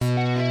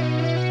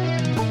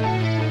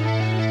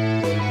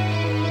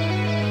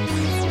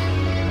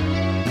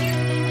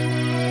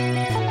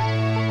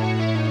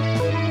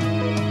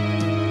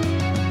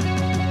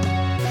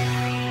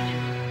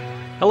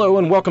Hello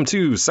and welcome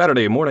to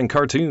Saturday Morning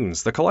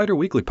Cartoons, the Collider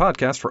Weekly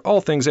podcast for all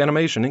things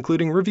animation,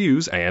 including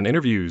reviews and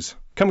interviews.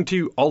 Coming to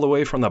you all the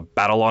way from the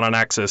Battle on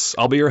Anaxes,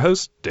 I'll be your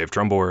host, Dave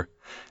Trumbore.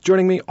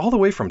 Joining me all the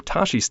way from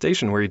Tashi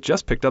Station, where he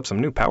just picked up some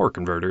new power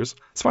converters,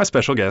 it's my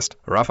special guest,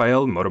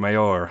 Rafael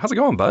Motomayor. How's it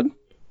going, bud?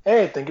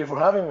 Hey, thank you for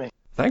having me.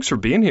 Thanks for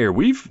being here.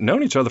 We've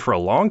known each other for a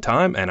long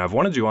time, and I've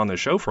wanted you on the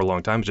show for a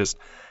long time, just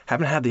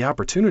haven't had the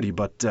opportunity,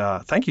 but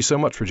thank you so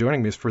much for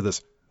joining me for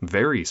this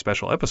very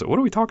special episode. What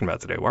are we talking about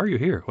today? Why are you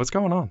here? What's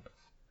going on?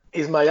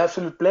 It's my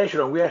absolute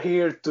pleasure, and we are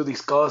here to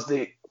discuss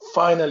the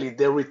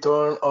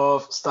return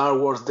of Star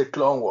Wars: The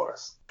Clone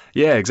Wars.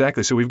 Yeah,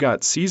 exactly. So we've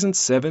got season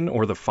 7,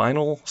 or the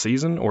final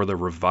season, or the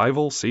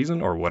revival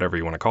season, or whatever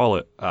you want to call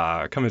it,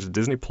 coming to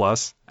Disney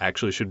Plus.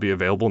 Actually should be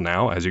available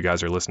now as you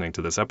guys are listening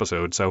to this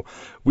episode. So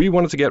we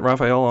wanted to get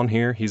Rafael on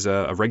here. He's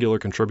a regular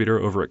contributor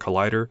over at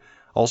Collider.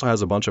 Also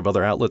has a bunch of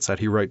other outlets that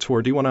he writes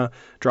for. Do you want to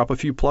drop a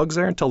few plugs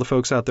there and tell the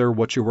folks out there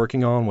what you're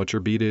working on, what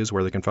your beat is,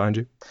 where they can find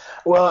you?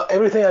 Well,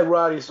 everything I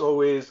write is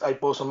always, I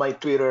post on my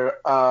Twitter,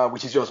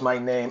 which is just my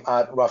name,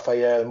 at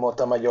Rafael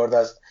Motomayor.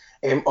 That's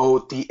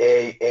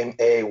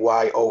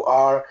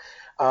Motamamayor.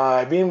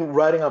 I've been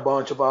writing a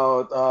bunch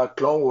about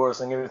Clone Wars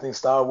and everything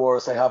Star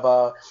Wars. I have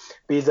a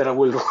piece that I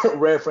will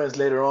reference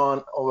later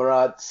on over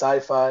at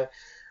Sci-Fi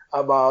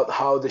about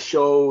how the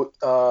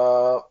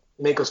show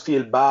make us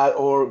feel bad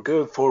or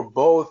good for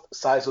both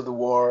sides of the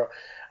war.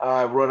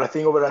 I wrote a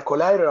thing over at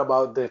Collider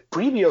about the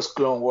previous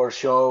Clone Wars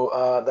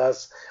show.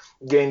 That's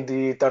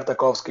Genndy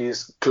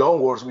Tartakovsky's Clone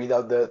Wars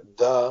without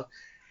the,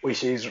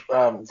 which is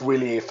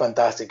really a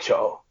fantastic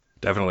show.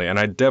 Definitely, and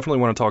I definitely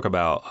want to talk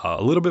about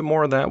a little bit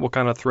more of that. We'll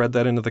kind of thread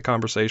that into the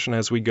conversation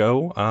as we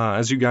go.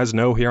 As you guys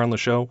know here on the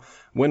show,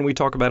 when we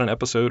talk about an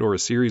episode or a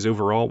series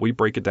overall, we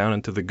break it down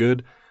into the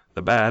good,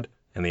 the bad,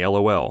 and the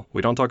LOL.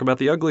 We don't talk about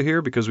the ugly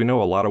here because we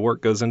know a lot of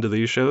work goes into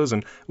these shows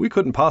and we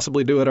couldn't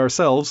possibly do it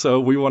ourselves,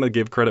 so we want to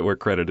give credit where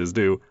credit is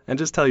due and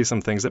just tell you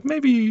some things that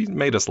maybe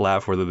made us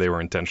laugh, whether they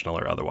were intentional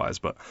or otherwise.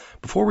 But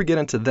before we get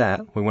into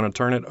that, we want to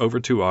turn it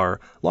over to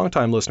our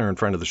longtime listener and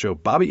friend of the show,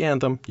 Bobby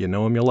Anthem. You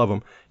know him, you love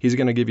him. He's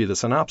going to give you the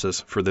synopsis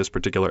for this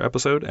particular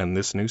episode and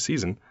this new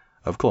season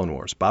of Clone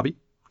Wars. Bobby,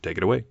 take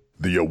it away.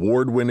 The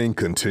award-winning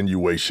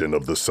continuation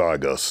of the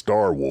saga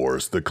Star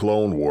Wars: The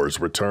Clone Wars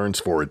returns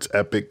for its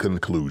epic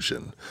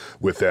conclusion.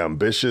 With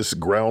ambitious,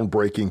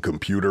 groundbreaking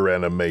computer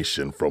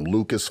animation from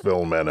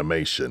Lucasfilm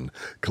Animation,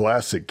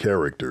 classic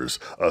characters,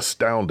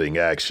 astounding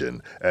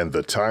action, and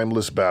the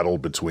timeless battle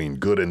between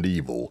good and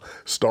evil,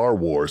 Star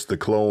Wars: The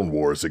Clone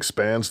Wars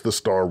expands the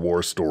Star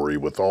Wars story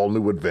with all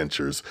new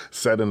adventures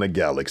set in a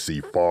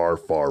galaxy far,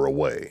 far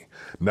away.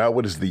 Now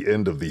it is the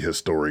end of the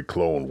historic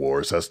Clone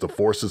Wars, as the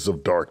forces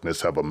of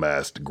darkness have amassed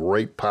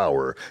great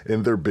power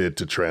in their bid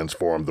to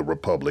transform the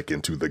Republic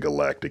into the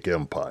Galactic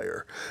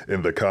Empire.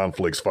 In the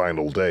conflict's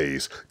final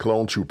days,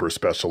 clone troopers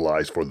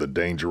specialize for the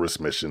dangerous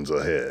missions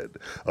ahead.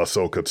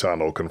 Ahsoka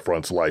Tano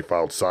confronts life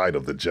outside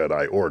of the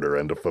Jedi Order,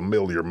 and a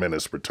familiar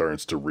menace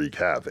returns to wreak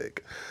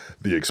havoc.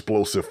 The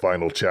explosive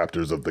final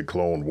chapters of the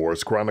Clone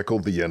Wars chronicle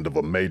the end of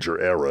a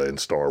major era in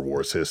Star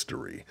Wars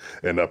history.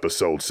 In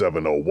Episode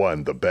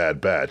 701, The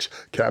Bad Batch,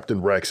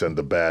 Captain Rex and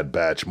the Bad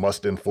Batch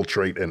must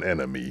infiltrate an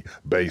enemy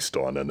based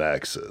on an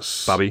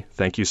axis. Bobby,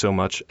 thank you so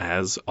much,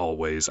 as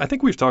always. I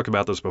think we've talked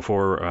about this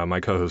before,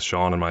 my co-host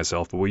Sean and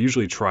myself, but we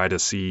usually try to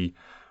see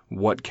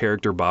what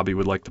character Bobby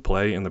would like to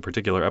play in the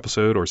particular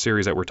episode or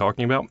series that we're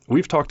talking about.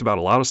 We've talked about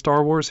a lot of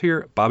Star Wars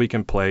here. Bobby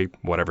can play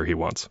whatever he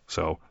wants.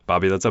 So,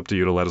 Bobby, that's up to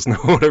you to let us know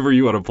whatever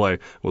you want to play.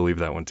 We'll leave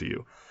that one to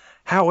you.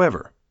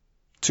 However,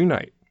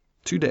 today,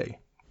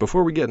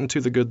 before we get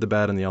into the good, the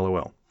bad, and the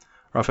LOL,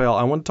 Rafael,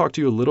 I want to talk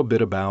to you a little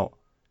bit about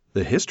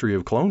the history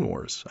of Clone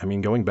Wars. I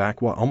mean, going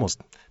back, almost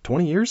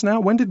 20 years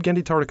now? When did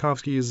Genndy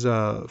Tartakovsky's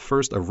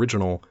first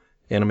original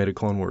animated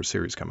Clone Wars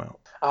series come out?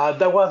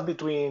 That was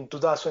between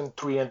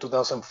 2003 and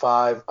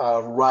 2005,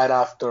 right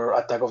after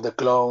Attack of the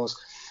Clones.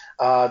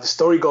 The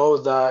story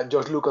goes that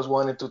George Lucas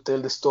wanted to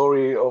tell the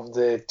story of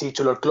the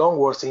titular Clone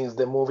Wars, since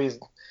the movies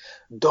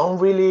don't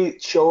really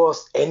show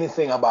us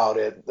anything about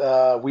it.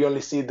 We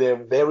only see the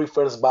very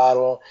first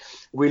battle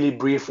really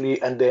briefly,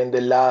 and then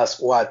the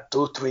last,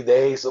 2-3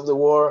 days of the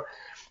war.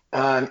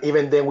 And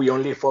even then, we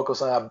only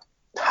focus on a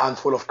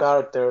handful of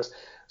characters.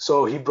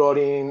 So he brought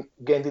in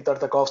Genndy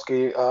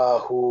Tartakovsky,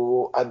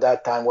 who at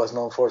that time was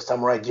known for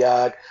Samurai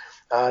Jack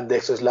and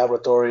Dexter's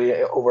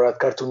Laboratory over at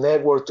Cartoon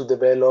Network, to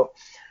develop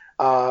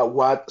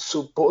what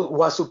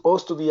was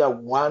supposed to be a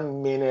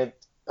 1-minute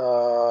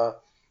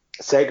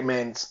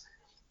segment,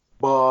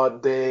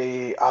 but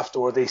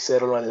afterward they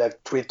settled on like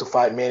 3 to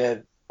 5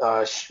 minute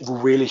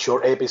really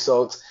short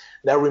episodes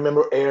that I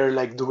remember aired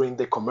like during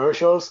the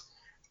commercials.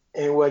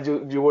 And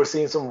when you were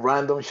seeing some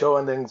random show,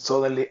 and then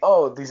suddenly,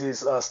 this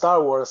is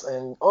Star Wars,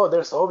 and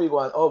there's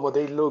Obi-Wan, but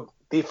they look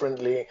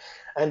differently,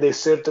 and they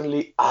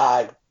certainly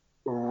act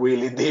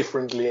really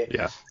differently.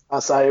 Yeah.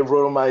 As I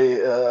wrote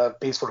my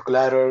piece for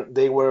Collider,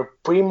 they were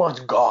pretty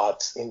much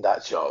gods in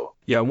that show.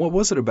 Yeah, and what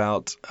was it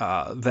about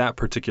that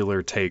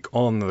particular take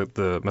on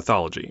the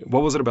mythology?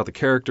 What was it about the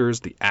characters,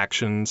 the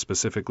action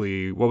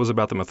specifically? What was it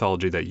about the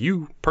mythology that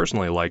you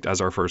personally liked as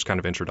our first kind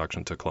of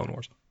introduction to Clone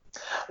Wars?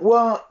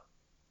 Well,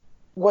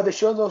 what the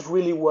show does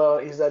really well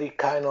is that it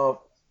kind of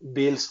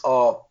builds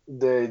up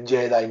the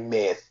Jedi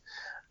myth.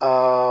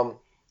 Um,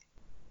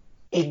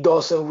 it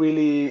doesn't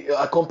really,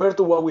 compared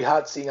to what we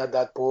had seen at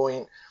that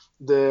point,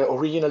 the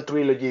original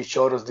trilogy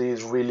showed us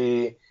this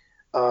really,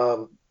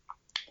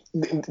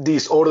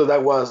 this order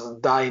that was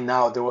dying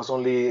out. There was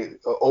only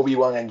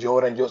Obi-Wan and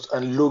Yoda,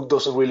 and Luke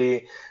doesn't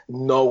really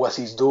know what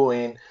he's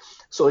doing.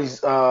 So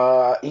he's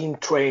in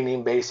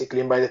training, basically.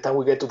 And by the time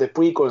we get to the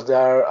prequels, they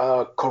are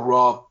a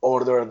corrupt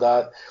order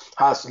that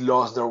has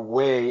lost their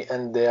way,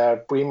 and they are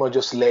pretty much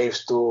just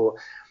slaves to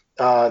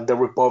the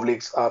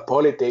Republic's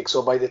politics.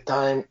 So by the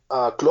time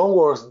Clone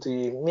Wars,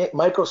 the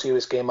micro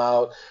series came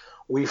out,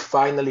 we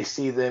finally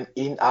see them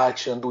in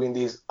action doing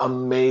these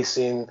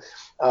amazing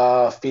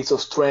feats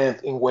of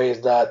strength in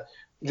ways that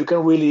you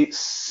can really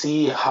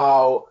see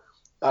how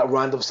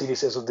random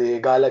citizens of the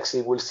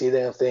galaxy will see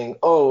them and think,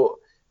 oh,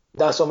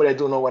 that's somebody I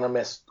do not want to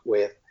mess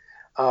with.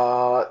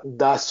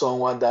 That's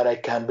someone that I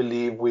can't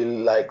believe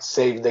will like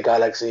save the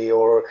galaxy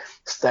or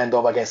stand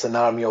up against an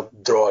army of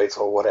droids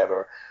or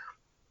whatever.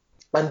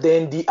 And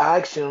then the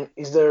action,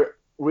 is there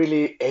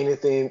really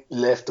anything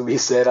left to be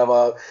said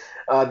about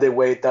the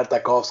way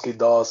Tartakovsky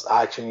does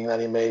action in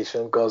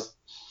animation? Because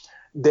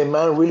the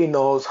man really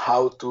knows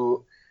how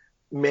to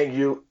make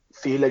you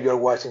feel like you're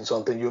watching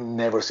something you've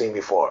never seen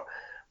before.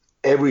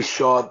 Every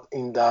shot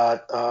in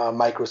that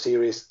micro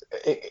series,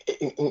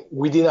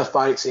 within a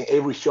fight scene,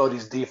 every shot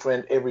is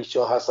different. Every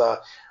shot has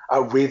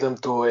a rhythm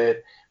to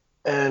it.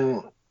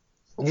 And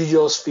you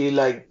just feel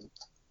like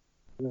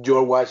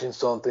you're watching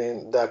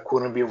something that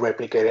couldn't be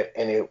replicated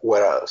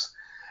anywhere else,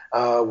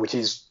 which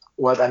is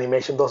what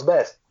animation does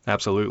best.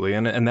 Absolutely,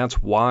 and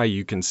that's why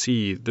you can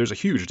see there's a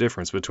huge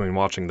difference between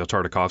watching the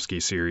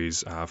Tartakovsky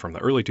series from the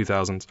early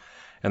 2000s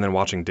and then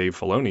watching Dave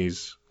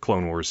Filoni's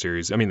Clone Wars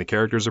series. I mean, the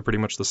characters are pretty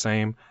much the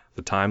same.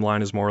 The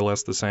timeline is more or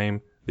less the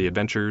same. The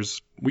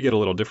adventures, we get a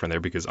little different there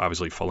because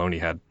obviously Filoni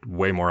had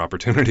way more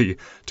opportunity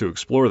to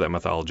explore that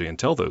mythology and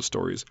tell those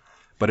stories.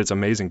 But it's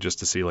amazing just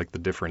to see like the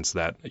difference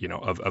that, you know,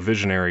 of a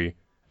visionary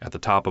at the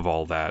top of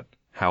all that,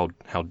 how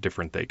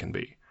different they can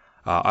be.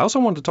 I also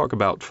wanted to talk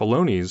about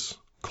Filoni's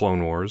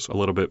Clone Wars a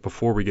little bit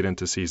before we get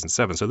into season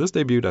 7. So this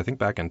debuted, I think,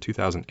 back in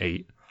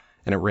 2008,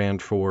 and it ran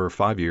for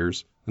 5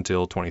 years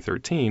until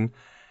 2013.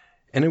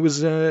 And it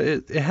was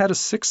it had a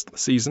 6th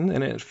season,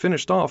 and it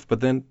finished off, but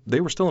then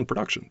they were still in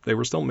production. They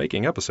were still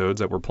making episodes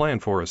that were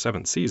planned for a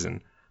 7th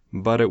season,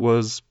 but it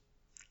was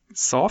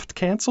soft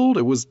canceled.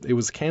 It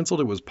was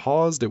canceled. It was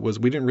paused.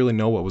 We didn't really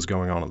know what was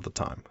going on at the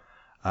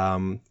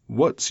time.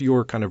 What's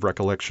your kind of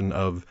recollection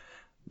of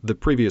the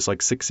previous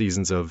 6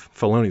 seasons of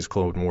Filoni's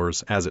Clone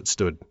Wars as it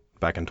stood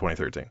back in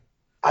 2013?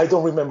 I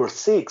don't remember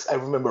 6. I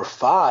remember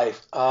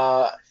 5.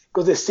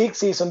 Because the 6th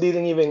season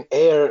didn't even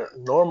air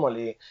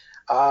normally.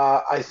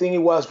 I think it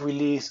was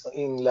released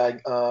in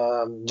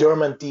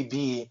German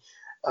TV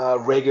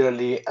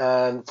regularly,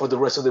 and for the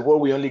rest of the world,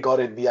 we only got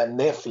it via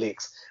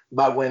Netflix.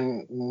 Back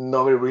when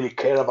nobody really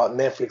cared about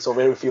Netflix, or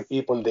very few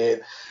people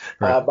did.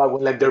 Right. Back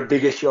when their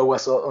biggest show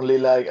was only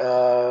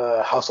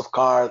House of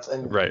Cards,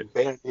 and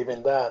barely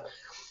even that.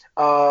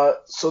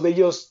 So they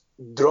just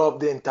dropped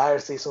the entire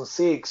season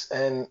 6,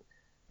 and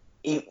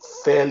it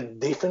felt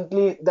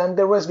differently than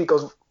the rest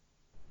because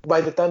by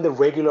the time the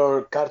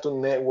regular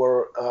Cartoon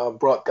Network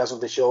broadcast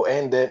of the show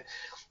ended,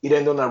 it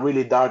ended on a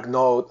really dark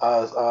note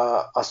as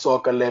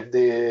Ahsoka left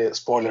the,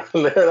 spoiler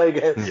alert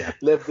again,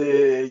 left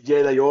the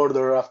Jedi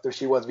Order after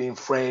she was being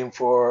framed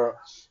for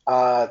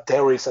a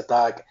terrorist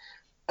attack.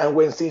 And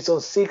when season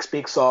 6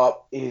 picks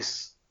up,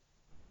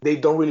 they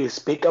don't really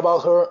speak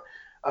about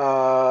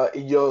her.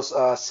 It's just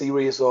a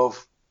series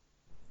of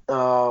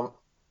not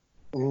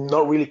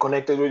really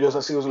connected, just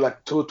a series of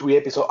 2-3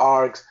 episode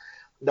arcs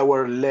that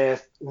were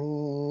left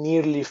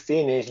nearly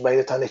finished by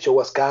the time the show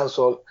was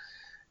canceled.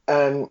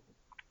 And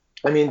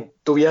I mean,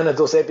 to be honest,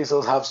 those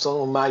episodes have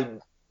some of my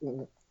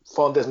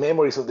fondest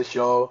memories of the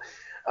show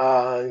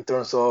in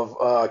terms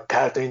of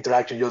character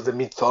interaction, just the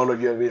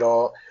mythology of it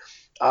all.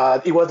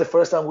 It was the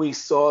first time we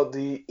saw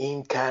the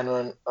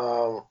in-canon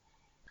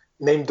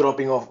name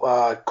dropping of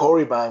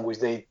Korriban, which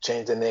they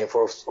changed the name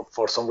for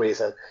some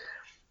reason.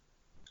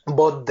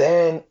 But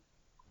then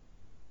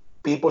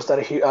people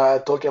started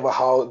talking about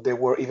how there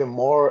were even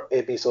more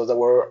episodes that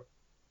were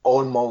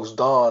almost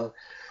done.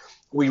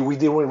 We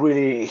didn't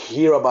really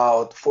hear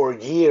about for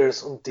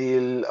years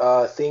until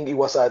I think it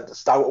was at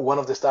one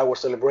of the Star Wars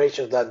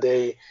celebrations that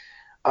they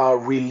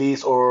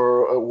released,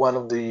 or one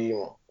of the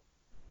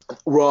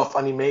rough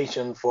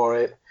animation for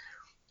it.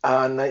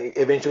 And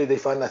eventually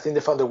I think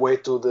they found a way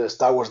to the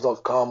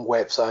StarWars.com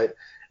website,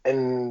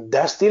 and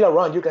they're still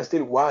around. You can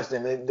still watch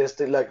them. There's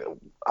still like,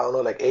 I don't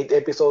know, like 8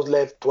 episodes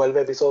left, 12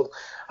 episodes,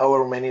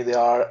 however many they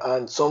are,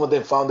 and some of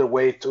them found their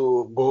way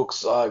to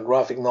books,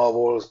 graphic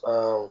novels.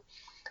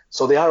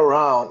 So they are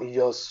around. It's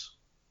just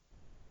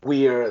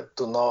weird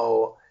to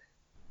know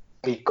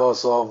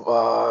because of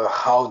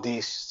how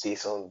this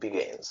season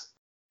begins.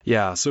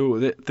 Yeah, so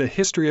the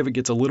history of it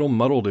gets a little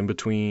muddled in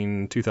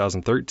between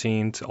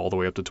 2013 to all the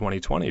way up to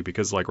 2020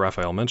 because, like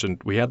Raphael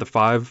mentioned, we had the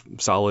 5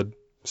 solid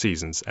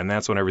seasons, and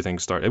that's when everything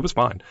started. It was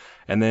fine.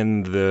 And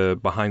then the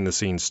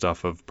behind-the-scenes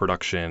stuff of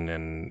production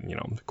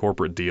and,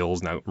 corporate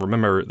deals. Now,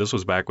 remember, this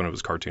was back when it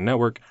was Cartoon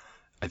Network.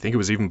 I think it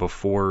was even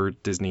before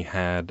Disney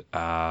had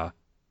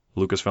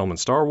Lucasfilm and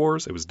Star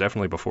Wars. It was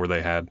definitely before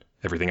they had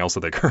everything else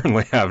that they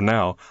currently have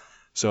now.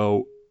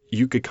 So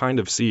you could kind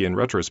of see in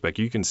retrospect,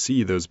 you can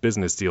see those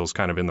business deals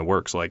kind of in the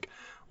works. Like,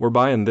 we're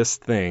buying this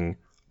thing.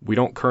 We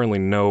don't currently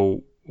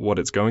know what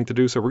it's going to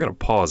do, so we're going to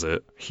pause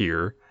it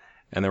here,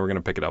 and then we're going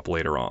to pick it up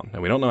later on.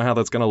 And we don't know how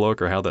that's going to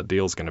look or how that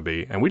deal's going to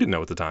be. And we didn't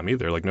know at the time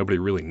either. Like, nobody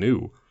really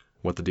knew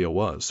what the deal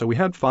was. So we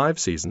had 5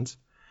 seasons,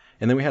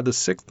 and then we had the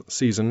 6th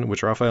season,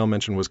 which Raphael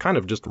mentioned was kind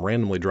of just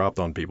randomly dropped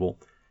on people.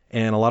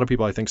 And a lot of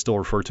people, I think, still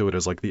refer to it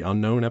as like the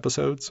unknown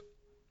episodes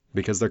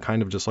because they're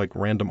kind of just like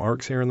random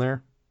arcs here and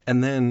there.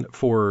 And then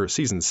for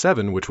season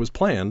 7, which was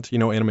planned,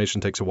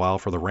 animation takes a while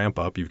for the ramp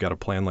up. You've got to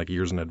plan like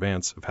years in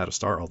advance of how to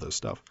start all this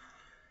stuff.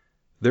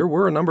 There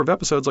were a number of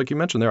episodes, like you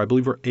mentioned there. I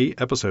believe were 8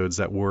 episodes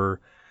that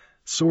were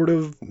sort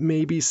of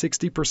maybe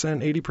 60%,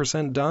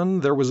 80%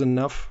 done. There was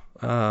enough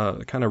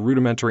kind of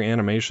rudimentary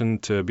animation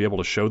to be able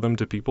to show them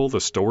to people.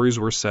 The stories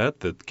were set.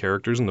 The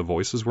characters and the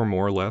voices were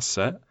more or less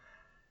set.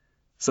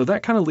 So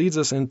that kind of leads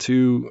us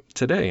into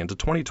today, into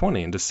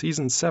 2020, into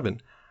season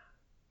 7.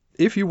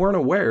 If you weren't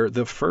aware,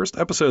 the first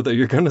episode that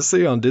you're going to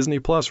see on Disney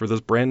Plus for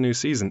this brand new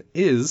season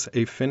is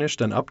a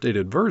finished and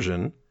updated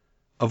version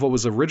of what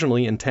was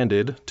originally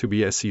intended to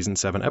be a season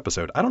 7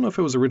 episode. I don't know if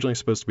it was originally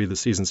supposed to be the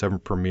season 7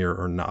 premiere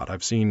or not.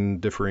 I've seen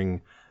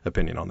differing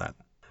opinion on that.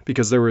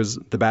 Because there was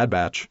The Bad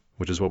Batch,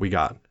 which is what we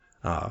got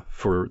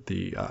for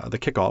the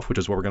kickoff, which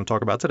is what we're going to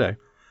talk about today.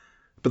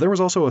 But there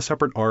was also a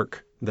separate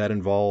arc that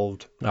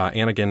involved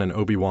Anakin and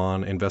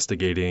Obi-Wan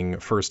investigating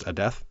first a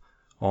death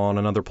on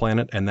another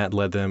planet, and that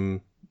led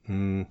them,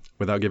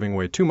 without giving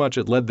away too much,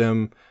 it led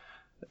them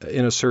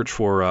in a search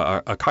for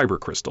a Kyber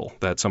crystal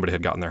that somebody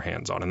had gotten their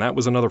hands on. And that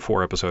was another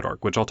 4-episode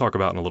arc, which I'll talk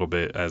about in a little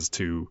bit as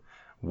to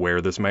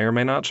where this may or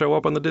may not show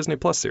up on the Disney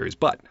Plus series.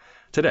 But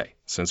today,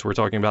 since we're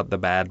talking about The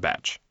Bad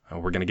Batch,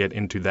 we're going to get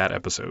into that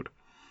episode.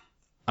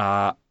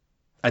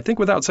 I think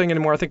without saying any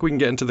more, I think we can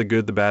get into the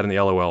good, the bad, and the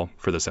LOL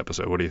for this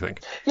episode. What do you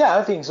think? Yeah,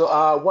 I think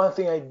so. One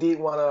thing I did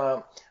want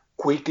to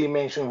quickly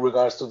mention in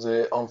regards to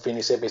the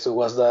unfinished episode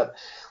was that,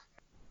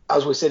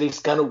 as we said, it's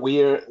kind of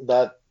weird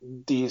that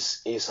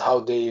this is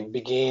how they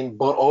begin,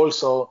 but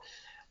also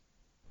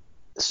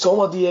some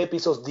of the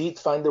episodes did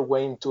find their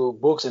way into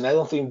books, and I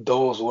don't think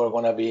those were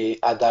going to be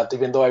adapted,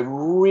 even though I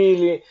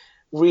really,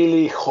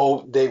 really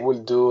hope they will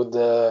do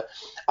the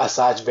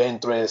Asajj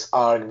Ventress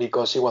arc,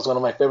 because she was one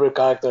of my favorite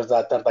characters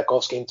that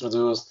Tartakovsky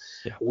introduced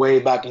way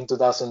back in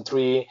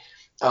 2003.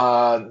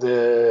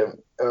 The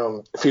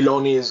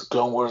Filoni's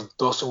Clone Wars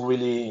doesn't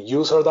really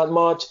use her that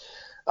much,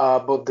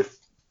 but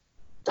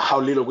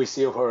how little we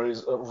see of her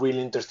is really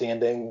interesting,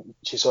 and then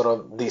she sort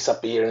of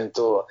disappeared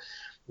into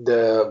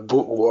the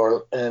book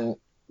world, and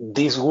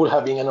this would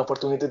have been an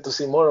opportunity to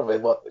see more of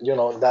it, but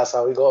that's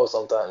how it goes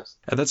sometimes.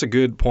 And that's a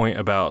good point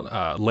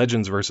about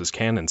Legends versus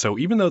canon. So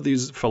even though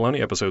these Filoni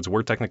episodes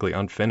were technically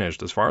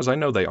unfinished, as far as I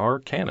know, they are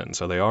canon,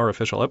 so they are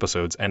official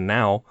episodes, and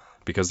now,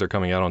 because they're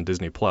coming out on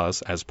Disney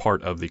Plus as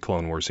part of the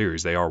Clone Wars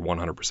series, they are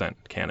 100%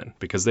 canon,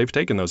 because they've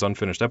taken those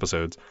unfinished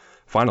episodes,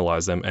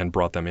 finalized them, and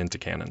brought them into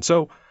canon.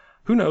 So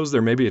who knows,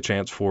 there may be a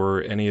chance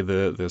for any of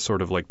the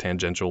sort of like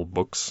tangential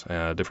books,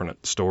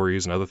 different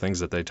stories and other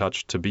things that they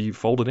touch to be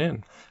folded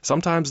in.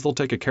 Sometimes they'll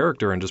take a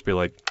character and just be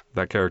like,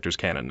 that character's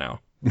canon now.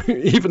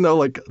 Even though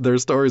like their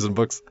stories and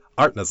books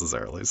aren't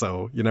necessarily,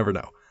 so you never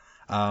know.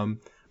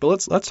 But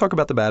let's talk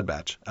about The Bad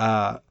Batch.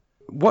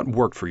 What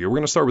worked for you? We're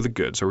going to start with the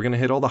good. So we're going to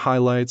hit all the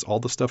highlights, all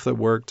the stuff that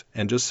worked.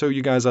 And just so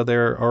you guys out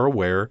there are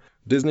aware,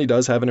 Disney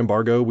does have an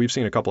embargo. We've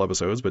seen a couple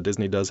episodes, but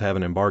Disney does have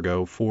an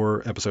embargo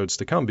for episodes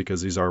to come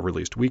because these are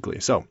released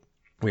weekly. So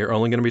we are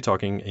only going to be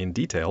talking in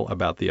detail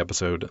about the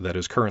episode that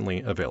is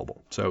currently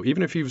available. So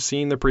even if you've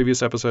seen the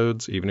previous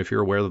episodes, even if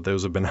you're aware that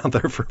those have been out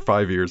there for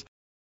 5 years,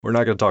 we're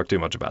not going to talk too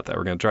much about that.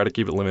 We're going to try to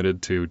keep it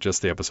limited to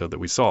just the episode that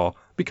we saw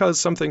because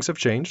some things have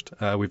changed.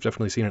 We've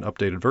definitely seen an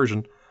updated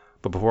version.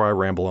 But before I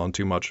ramble on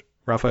too much,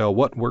 Raphael,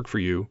 what worked for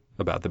you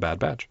about The Bad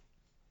Batch?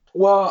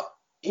 Well,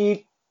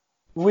 it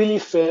really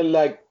felt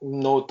like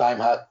no time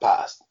had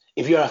passed.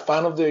 If you're a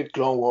fan of the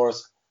Clone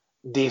Wars,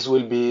 this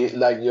will be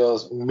like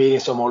just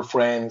meeting some old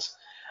friends.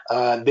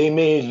 They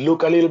may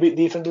look a little bit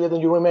differently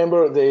than you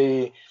remember.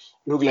 They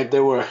look like they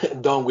were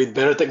done with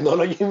better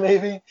technology,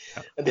 maybe.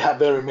 And they have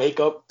better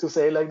makeup, to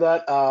say like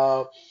that.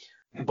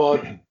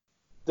 But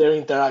their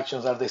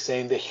interactions are the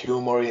same. The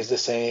humor is the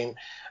same.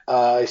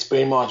 It's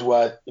pretty much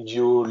what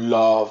you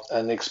loved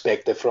and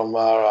expected from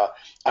a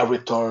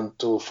return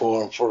to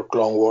form for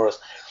Clone Wars.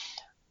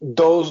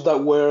 Those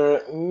that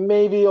were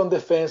maybe on the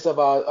fence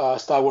about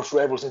Star Wars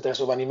Rebels in terms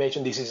of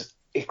animation, this is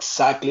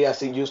exactly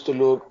as it used to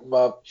look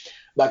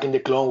back in the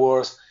Clone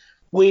Wars,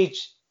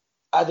 which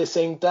at the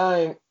same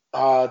time,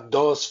 we'll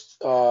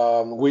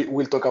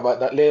talk about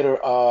that later.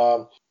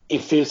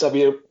 It feels a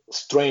bit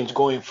strange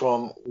going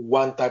from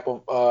one type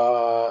of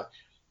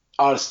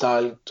art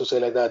style, to say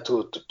like that,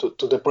 to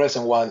the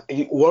present one.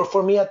 It worked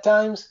for me at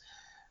times,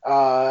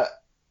 but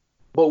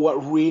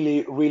what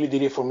really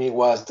did it for me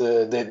was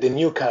the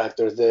new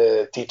characters,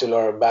 the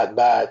titular Bad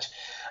Batch.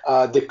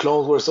 The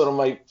clones were sort of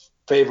my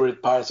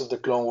favorite parts of the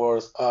Clone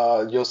Wars.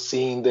 Just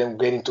seeing them,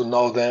 getting to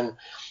know them,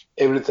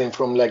 everything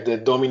from like the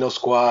Domino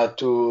Squad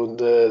to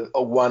the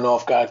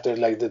one-off characters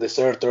like the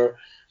Deserter.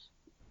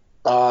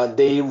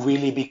 They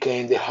really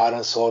became the heart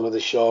and soul of the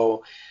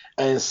show.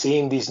 And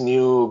seeing this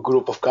new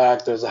group of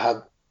characters that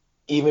have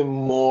even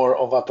more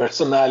of a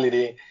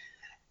personality,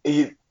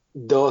 it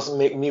does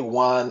make me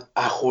want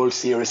a whole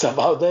series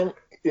about them.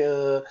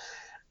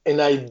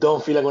 And I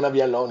don't feel I'm going to be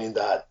alone in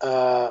that.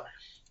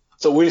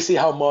 So we'll see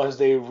how much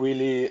they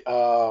really,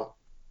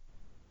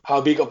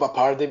 how big of a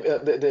part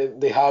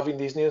they have in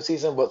this new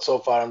season. But so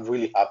far, I'm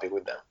really happy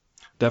with them.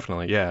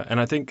 Definitely, yeah. And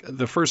I think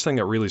the first thing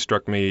that really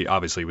struck me,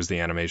 obviously, was the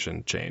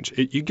animation change.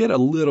 You get a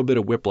little bit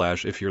of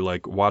whiplash if you're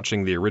like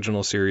watching the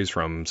original series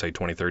from, say,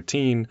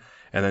 2013,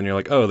 and then you're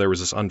like, oh, there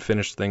was this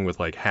unfinished thing with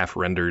like half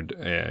rendered,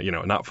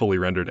 not fully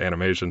rendered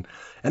animation.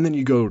 And then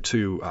you go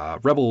to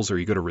Rebels or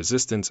you go to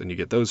Resistance and you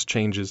get those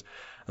changes.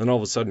 And then all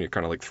of a sudden you're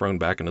kind of like thrown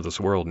back into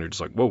this world and you're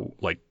just like, whoa,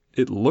 like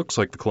it looks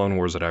like the Clone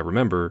Wars that I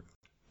remember,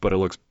 but it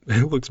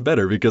looks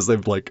better because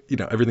they've like,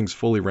 everything's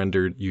fully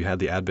rendered. You had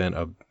the advent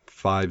of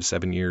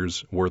 5-7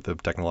 years worth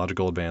of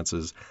technological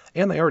advances,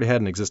 and they already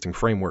had an existing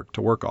framework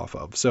to work off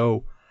of.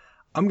 So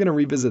I'm going to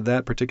revisit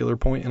that particular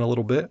point in a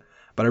little bit,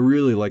 but I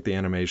really like the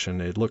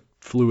animation. It looked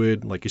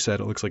fluid. Like you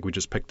said, it looks like we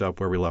just picked up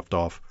where we left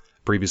off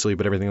previously,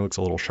 but everything looks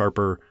a little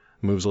sharper,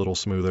 moves a little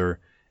smoother,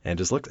 and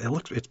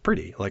it's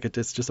pretty. Like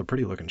it's just a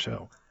pretty looking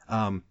show.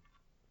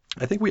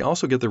 I think we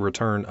also get the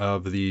return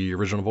of the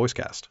original voice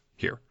cast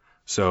here.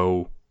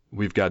 So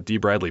we've got D.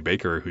 Bradley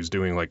Baker, who's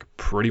doing like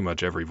pretty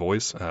much every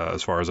voice,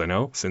 as far as I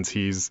know, since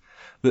he's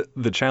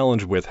the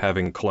challenge with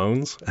having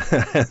clones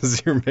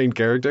as your main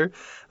character.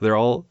 They're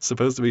all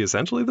supposed to be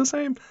essentially the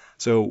same.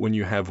 So when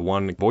you have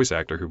one voice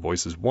actor who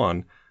voices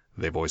one,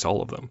 they voice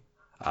all of them.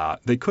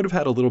 They could have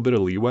had a little bit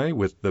of leeway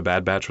with the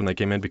Bad Batch when they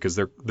came in because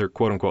they're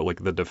quote unquote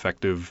like the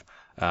defective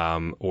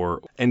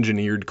or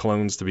engineered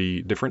clones to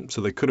be different. So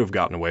they could have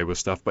gotten away with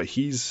stuff. But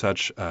he's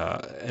such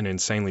an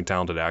insanely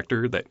talented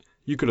actor that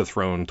you could have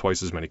thrown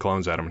twice as many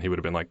clones at him and he would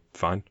have been like,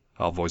 fine,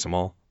 I'll voice them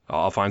all.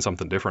 I'll find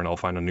something different. I'll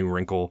find a new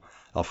wrinkle.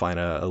 I'll find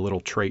a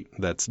little trait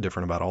that's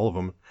different about all of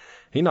them.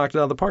 He knocked it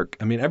out of the park.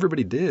 I mean,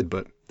 everybody did,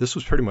 but this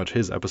was pretty much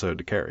his episode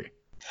to carry.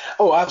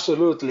 Oh,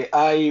 absolutely.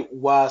 I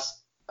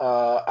was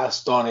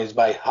astonished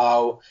by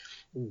how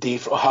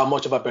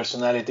much of a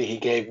personality he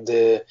gave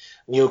the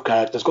new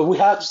characters. Because we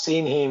have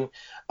seen him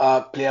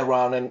play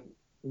around and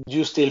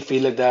you still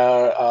feel like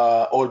they're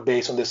all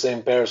based on the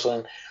same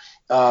person.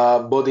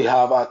 But they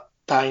have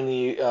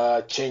tiny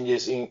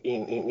changes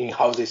in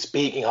how they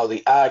speak, in how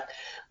they act.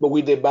 But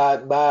with the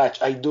Bad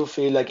Batch, I do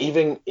feel like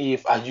even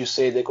if, as you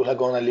say, they could have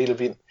gone a little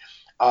bit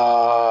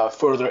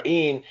further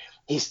in,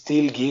 he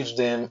still gives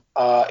them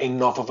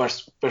enough of a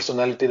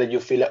personality that you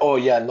feel like, oh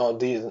yeah, no,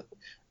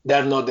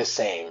 they're not the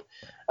same.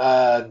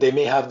 They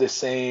may have the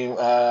same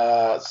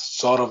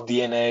sort of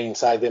DNA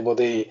inside them,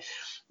 but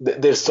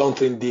there's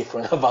something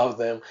different about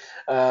them.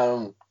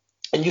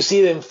 And you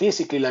see them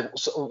physically,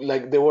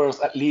 like there was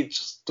at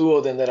least two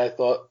of them that I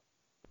thought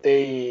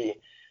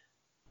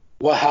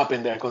what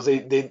happened there, because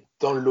they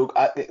don't look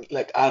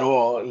at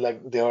all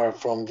like they are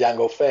from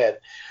Jango Fett.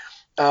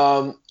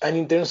 And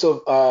in terms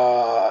of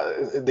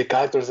the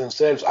characters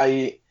themselves,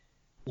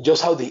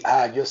 just how they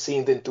act, just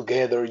seeing them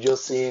together,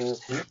 just seeing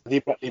D.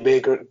 Bradley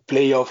Baker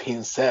play off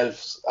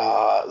himself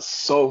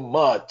so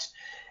much,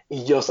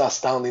 it's just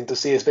astounding to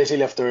see,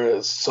 especially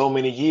after so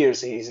many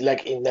years. He's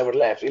like he never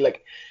left.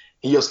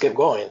 He just kept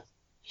going.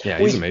 Yeah,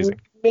 he's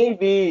amazing.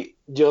 Maybe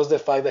just the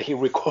fact that he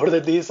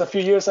recorded this a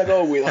few years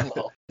ago, we don't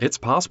know. It's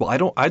possible.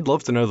 I'd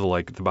love to know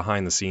the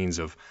behind the scenes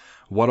of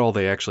what all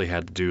they actually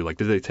had to do. Like,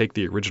 did they take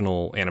the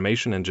original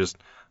animation and just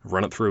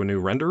run it through a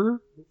new renderer?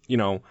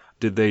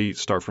 Did they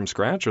start from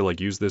scratch or like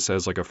use this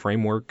as like a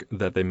framework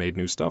that they made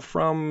new stuff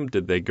from?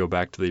 Did they go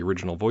back to the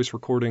original voice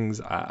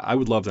recordings? I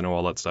would love to know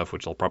all that stuff,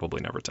 which they'll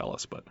probably never tell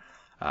us. But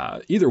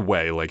either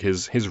way, like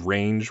his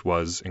range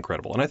was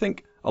incredible. And I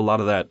think a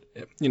lot of that,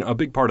 a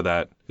big part of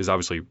that is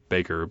obviously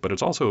Baker, but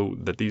it's also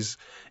that these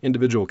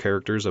individual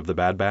characters of the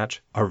Bad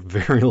Batch are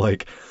very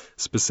like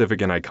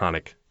specific and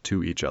iconic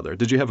to each other.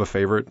 Did you have a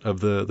favorite of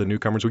the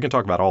newcomers? We can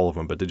talk about all of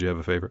them, but did you have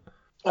a favorite?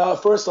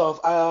 First off,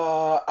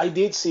 I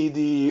did see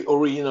the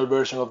original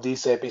version of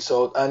this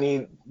episode, and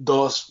it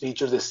does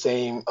feature the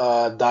same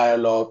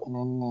dialogue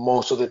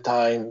most of the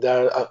time.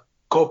 There are a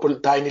couple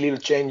tiny little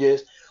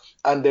changes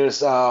And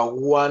there's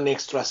one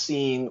extra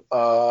scene,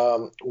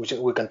 which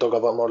we can talk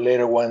about more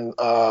later, when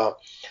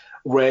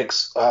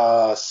Rex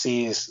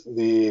sees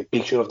the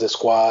picture of the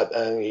squad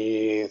and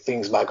he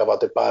thinks back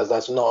about the past.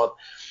 That's not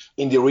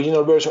in the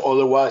original version.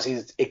 Otherwise,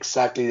 it's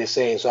exactly the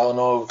same. So I don't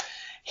know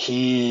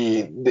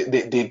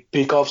if they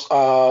pick ups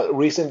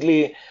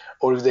recently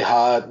or if they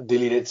had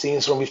deleted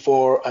scenes from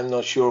before. I'm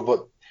not sure,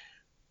 but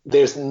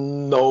there's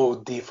no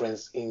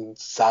difference in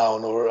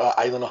sound, or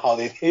I don't know how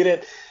they did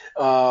it,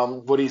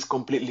 but it's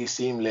completely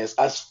seamless.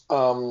 As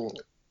for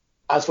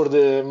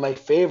my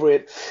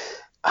favorite,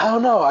 I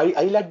don't know.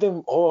 I like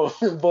them all,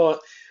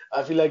 but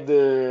I feel like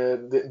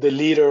the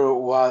leader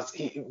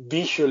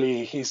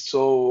he's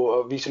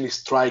so visually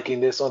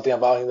striking. There's something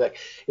about him, like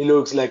he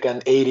looks like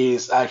an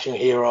 80s action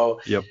hero.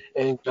 Yep.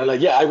 And you're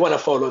like, yeah, I want to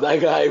follow that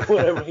guy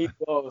wherever he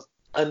goes.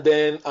 And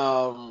then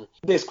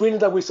the screen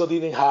that we saw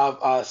didn't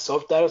have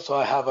subtitles, so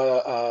I have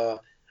a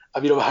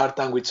bit of a hard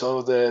time with some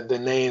of the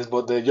names,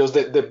 but just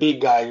the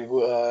big guy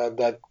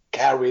that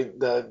carried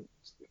the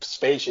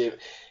spaceship,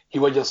 he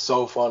was just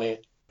so funny.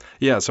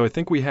 Yeah, so I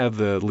think we have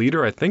the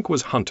leader, I think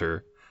was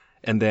Hunter,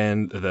 and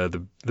then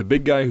the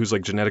big guy who's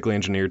like genetically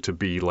engineered to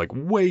be like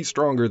way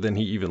stronger than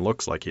he even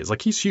looks like he is.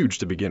 Like he's huge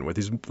to begin with.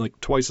 He's like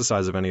twice the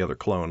size of any other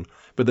clone.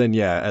 But then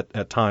yeah,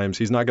 at times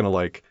he's not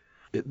gonna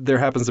there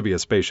happens to be a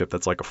spaceship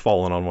that's like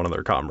fallen on one of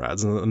their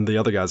comrades, and the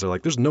other guys are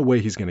like, there's no way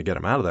he's gonna get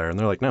him out of there. And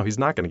they're like, no, he's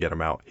not gonna get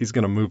him out. He's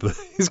gonna move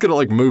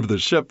the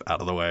ship out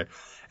of the way.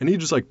 And he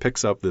just like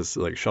picks up this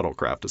like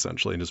shuttlecraft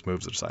essentially and just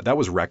moves it aside. That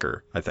was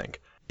Wrecker, I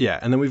think. Yeah,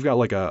 and then we've got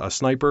like a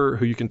sniper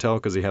who you can tell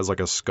because he has like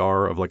a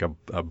scar of like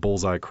a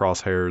bullseye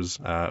crosshairs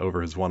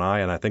over his one eye,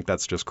 and I think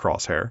that's just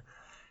crosshair.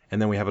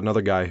 And then we have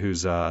another guy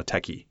who's a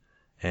techie,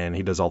 and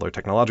he does all their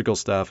technological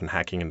stuff and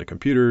hacking into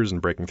computers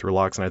and breaking through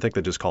locks, and I think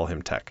they just call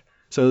him Tech.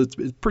 So it's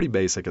pretty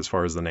basic as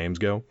far as the names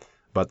go,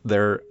 but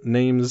their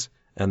names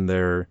and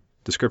their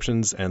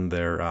descriptions and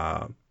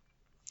their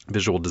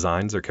visual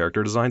designs, their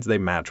character designs, they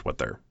match what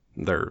their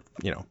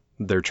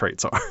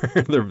traits are.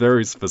 They're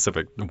very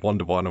specific,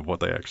 one-to-one of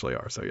what they actually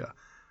are. So yeah.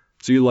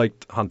 So you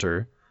liked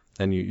Hunter,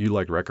 and you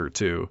liked Wrecker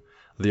too.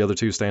 The other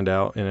two stand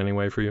out in any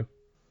way for you?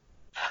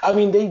 I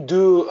mean, they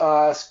do,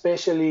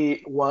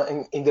 especially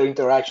in their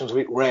interactions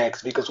with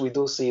Rex, because we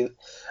do see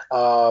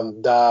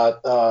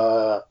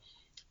that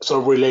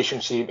sort of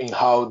relationship in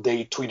how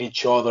they treat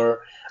each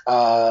other.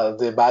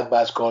 The Bad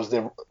Batch calls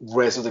the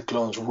rest of the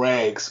clones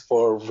Rex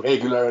for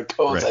regular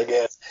clones, right. I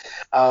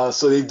guess.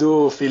 So they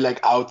do feel like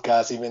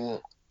outcasts, even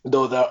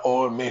though they're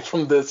all made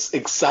from this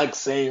exact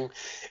same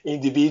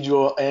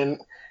individual. And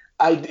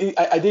I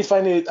did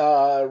find it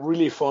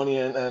really funny,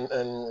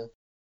 and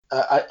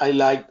I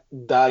like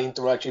that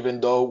interaction,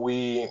 even though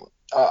we,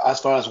 as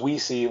far as we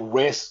see,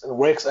 Rex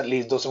at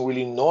least doesn't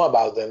really know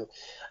about them.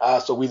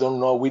 So we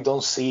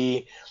don't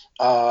see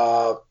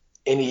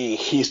any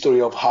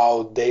history of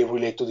how they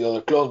relate to the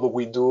other clones, but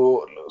we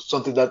do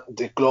something that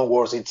the Clone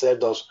Wars itself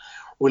does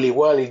really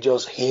well. It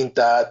just hint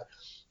at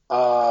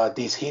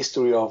this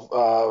history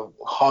of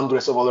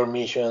hundreds of other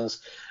missions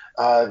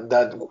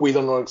that we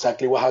don't know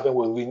exactly what happened,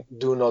 but we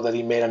do know that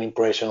it made an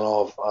impression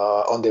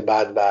on the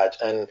Bad Batch,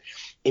 and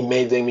it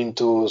made them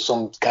into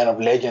some kind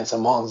of legends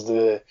amongst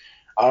the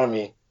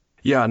army.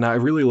 Yeah, and I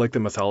really like the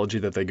mythology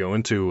that they go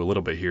into a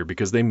little bit here,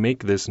 because they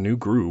make this new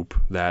group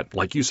that,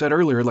 like you said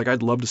earlier, like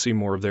I'd love to see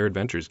more of their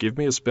adventures. Give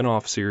me a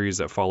spin-off series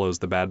that follows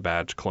the Bad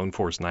Batch, Clone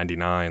Force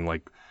 99,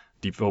 like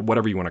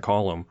whatever you want to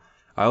call them.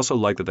 I also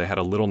like that they had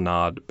a little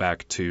nod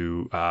back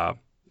to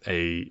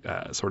a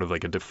sort of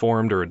like a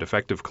deformed or a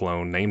defective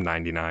clone named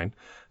 99,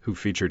 who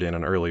featured in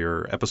an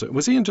earlier episode.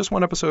 Was he in just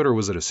one episode, or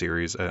was it a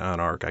series, an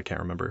arc? I can't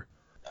remember.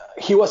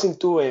 He was in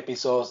 2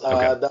 episodes.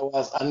 Okay. That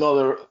was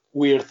another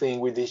weird thing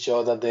with this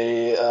show, that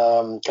they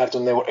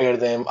Cartoon Network aired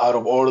them out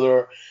of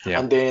order,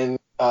 and then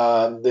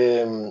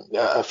the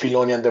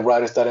Filoni and the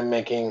writers started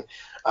making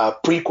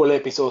prequel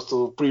episodes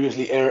to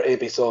previously aired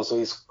episodes. So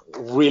it's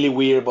really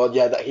weird, but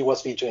yeah, that he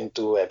was featured in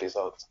 2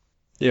 episodes.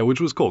 Yeah,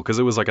 which was cool because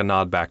it was like a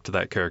nod back to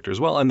that character as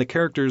well. And the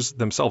characters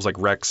themselves, like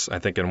Rex, I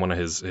think in one of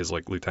his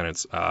like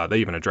lieutenants, they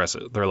even address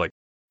it. They're like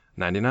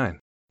 99.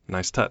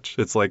 Nice touch.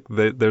 It's like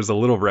there's a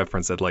little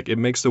reference that like it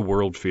makes the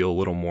world feel a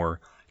little more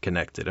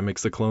connected. It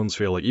makes the clones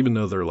feel like, even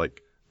though they're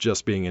like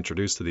just being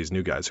introduced to these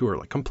new guys who are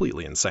like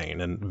completely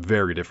insane and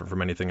very different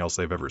from anything else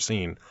they've ever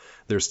seen,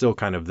 there's still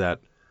kind of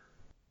that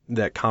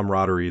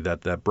camaraderie,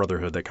 that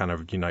brotherhood that kind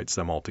of unites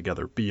them all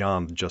together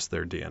beyond just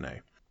their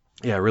DNA.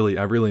 Yeah, I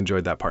really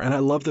enjoyed that part. And I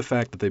love the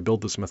fact that they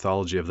build this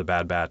mythology of the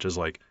Bad Batch as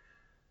like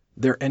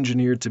they're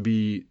engineered to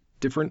be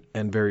different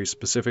and very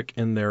specific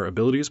in their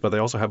abilities, but they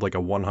also have like a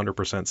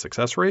 100%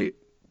 success rate,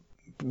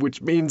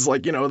 which means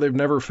like, you know, they've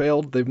never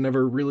failed. They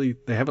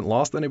haven't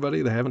lost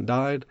anybody. They haven't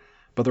died,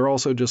 but they're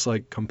also just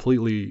like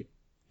completely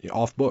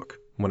off book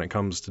when it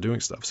comes to doing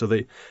stuff. So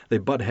they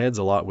butt heads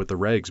a lot with the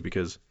Regs,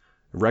 because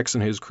Rex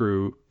and his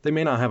crew, they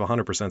may not have a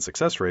 100%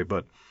 success rate,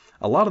 but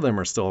a lot of them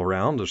are still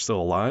around. They're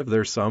still alive.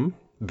 There's some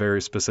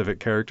very specific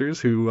characters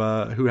who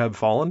have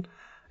fallen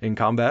in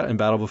combat and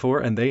battle before,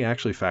 and they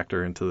actually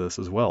factor into this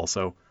as well.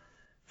 So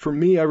For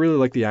me, I really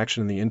like the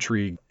action and the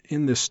intrigue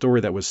in this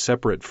story that was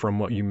separate from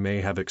what you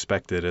may have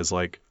expected as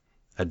like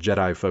a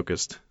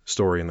Jedi-focused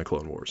story in the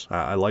Clone Wars.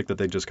 I like that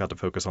they just got to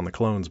focus on the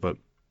clones, but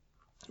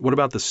what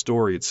about the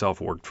story itself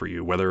worked for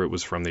you, whether it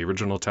was from the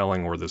original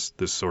telling or this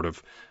sort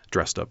of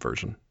dressed-up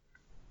version?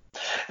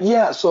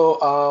 Yeah,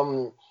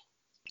 so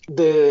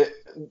the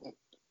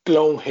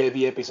clone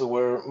heavy episode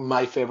were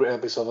my favorite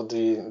episode of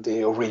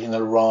the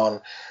original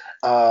run.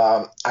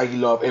 I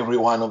love every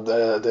one of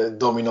the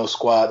Domino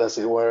Squad, as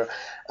it were.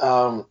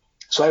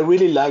 So I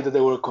really like that they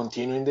were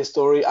continuing the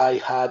story. I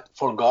had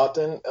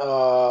forgotten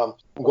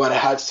what I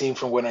had seen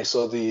from when I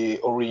saw the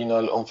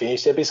original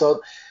unfinished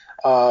episode.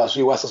 So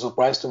it was a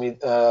surprise to me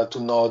to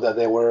know that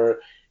they were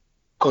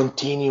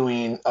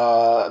continuing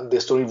the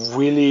story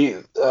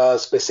really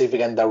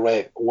specific and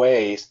direct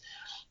ways.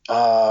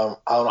 I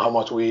don't know how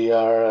much we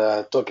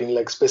are talking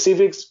like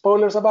specific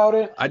spoilers about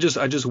it. I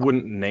just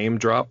wouldn't name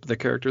drop the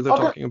character they're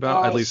talking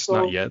about, at least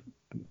not yet,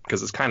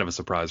 because it's kind of a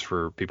surprise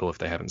for people if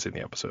they haven't seen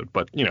the episode.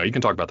 But you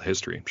can talk about the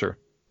history, sure.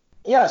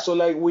 Yeah, so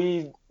like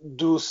we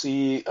do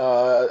see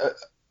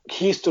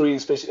history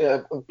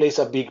plays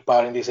a big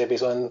part in this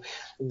episode, and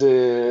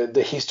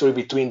the history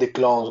between the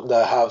clones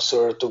that have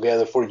served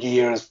together for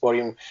years,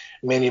 for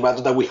many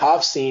battles that we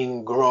have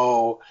seen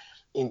grow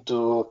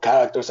into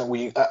characters, and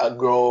we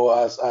grow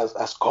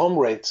as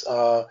comrades.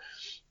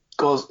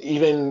 Because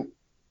even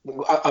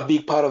a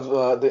big part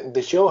of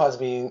the show has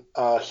been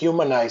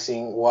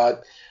humanizing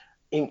what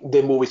in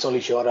the movies only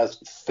showed as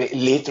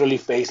literally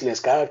faceless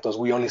characters.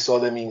 We only saw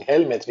them in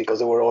helmets because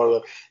they were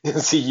all in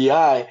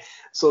CGI.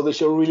 So the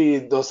show really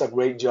does a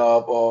great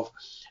job of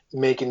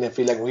making them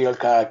feel like real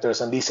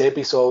characters. And this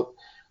episode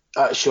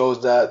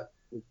shows that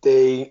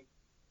they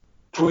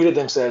treated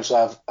themselves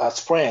as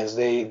friends.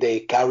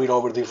 They carried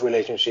over these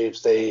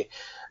relationships. They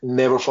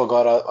never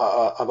forgot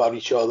about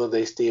each other.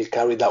 They still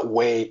carried that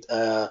weight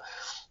about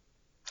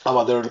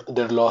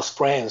their lost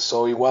friends.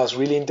 So it was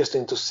really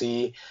interesting to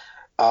see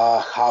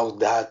how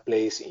that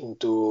plays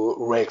into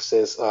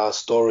Rex's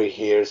story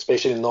here,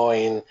 especially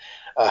knowing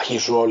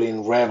his role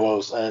in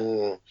Rebels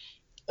and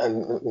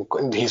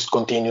his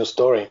continued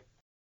story.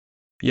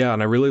 Yeah,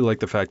 and I really like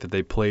the fact that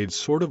they played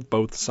sort of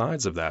both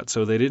sides of that.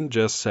 So they didn't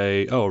just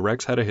say, oh,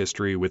 Rex had a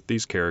history with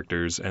these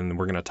characters and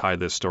we're going to tie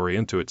this story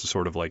into it to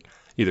sort of like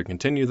either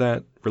continue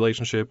that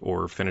relationship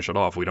or finish it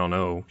off. We don't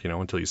know,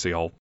 until you see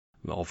all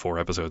 4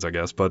 episodes, I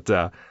guess. But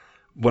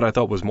what I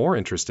thought was more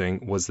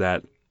interesting was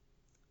that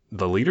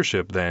the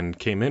leadership then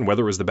came in,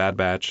 whether it was the Bad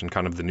Batch and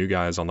kind of the new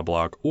guys on the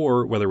block,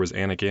 or whether it was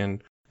Anakin,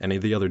 any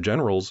of the other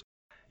generals,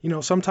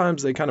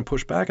 sometimes they kind of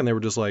pushed back and they were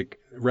just like,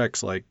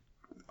 Rex, like,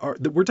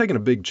 we're taking a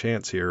big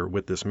chance here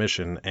with this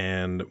mission,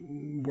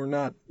 and we're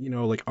not,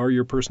 are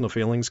your personal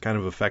feelings kind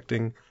of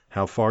affecting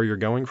how far you're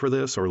going for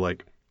this? Or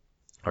like,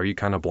 are you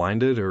kind of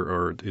blinded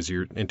or is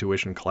your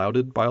intuition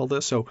clouded by all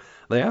this? So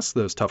they ask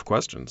those tough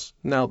questions.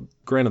 Now,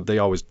 granted,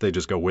 they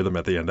just go with him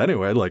at the end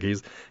anyway. Like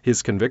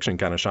his conviction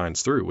kind of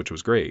shines through, which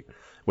was great.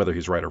 Whether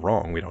he's right or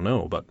wrong, we don't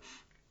know. But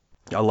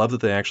I love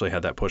that they actually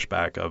had that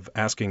pushback of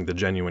asking the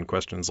genuine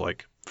questions,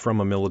 like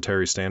from a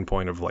military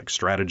standpoint of like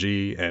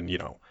strategy and,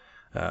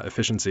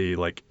 efficiency,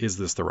 like, is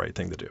this the right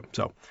thing to do?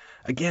 So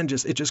again,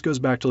 it just goes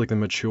back to like the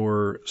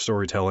mature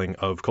storytelling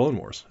of Clone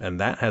Wars, and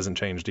that hasn't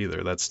changed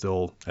either. That's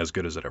still as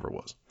good as it ever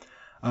was.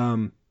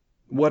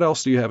 What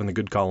else do you have in the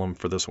good column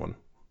for this one?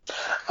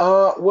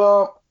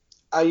 Well,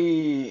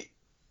 I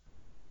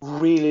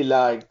really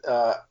liked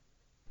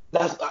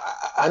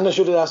I'm not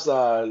sure that that's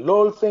a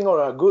LOL thing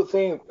or a good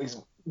thing. It's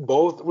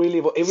both really.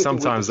 But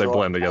sometimes they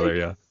blend together.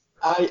 Yeah.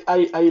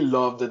 I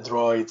love the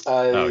droids.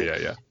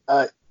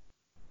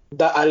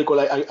 That article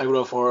I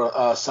wrote for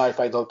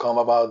sci-fi.com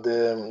about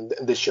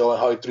the show and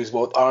how it treats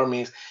both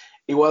armies,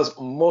 it was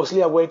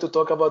mostly a way to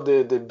talk about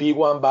the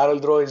B1 battle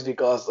droids,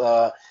 because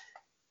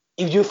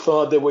if you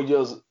thought they were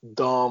just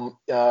dumb,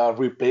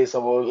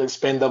 replaceable,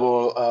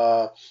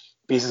 expendable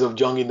pieces of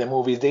junk in the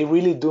movies, they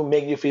really do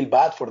make you feel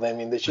bad for them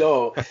in the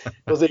show,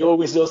 because they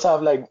always just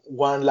have like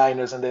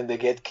one-liners and then they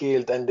get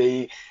killed and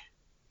they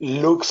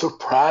look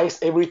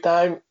surprised every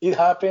time it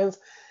happens.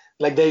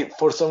 Like they,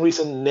 for some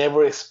reason,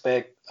 never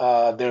expect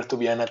there to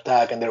be an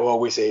attack, and there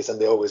always is, and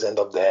they always end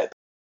up dead.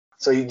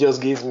 So it just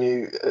gives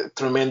me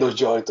tremendous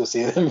joy to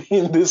see them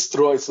being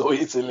destroyed so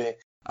easily.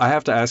 I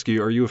have to ask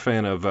you, are you a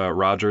fan of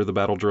Roger the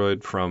battle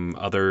droid from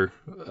other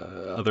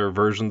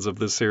versions of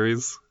this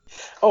series?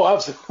 Oh,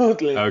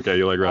 absolutely. Okay,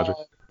 you like Roger?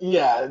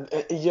 Yeah,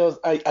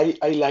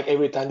 I like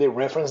every time they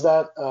reference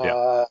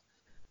that.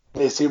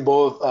 They see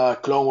both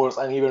Clone Wars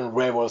and even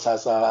Rebels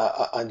as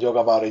a joke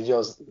about it.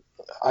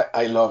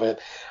 I love it.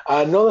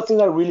 Another thing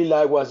I really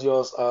like was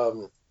just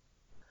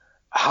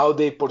how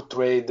they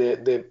portray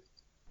the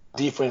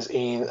difference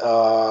in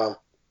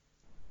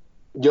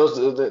just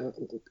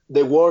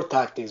the war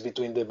tactics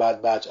between the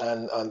Bad Batch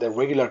and the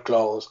regular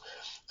clones.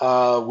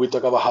 We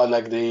talk about how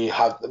like they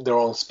have their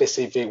own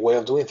specific way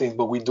of doing things,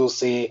 but we do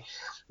see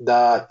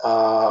that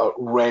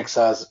Rex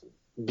has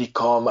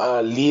become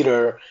a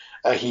leader.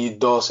 He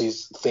does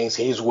his things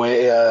his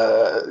way.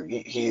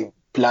 He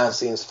plans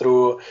things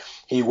through.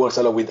 He works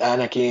a lot with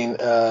Anakin,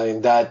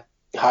 and that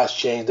has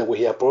changed the way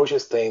he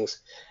approaches things,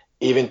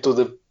 even to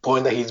the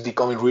point that he's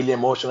becoming really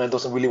emotional and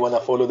doesn't really want to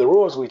follow the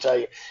rules, which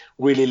I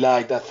really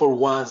like. That for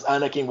once,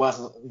 Anakin was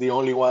the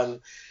only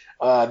one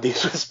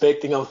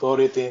disrespecting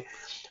authority,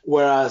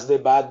 whereas the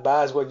Bad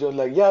Batch were just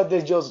like, yeah,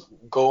 they just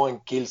go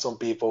and kill some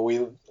people. We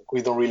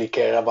don't really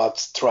care about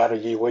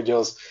strategy. We're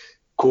just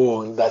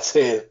cool, and that's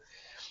it.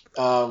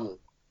 So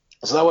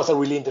that was a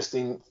really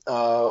interesting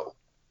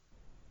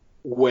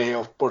way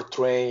of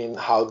portraying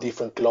how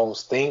different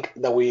clones think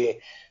that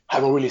we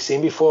haven't really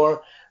seen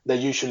before. They're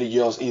usually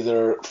just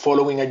either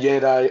following a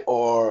Jedi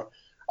or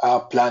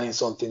planning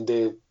something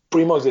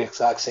pretty much the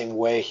exact same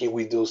way. Here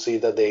we do see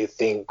that they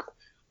think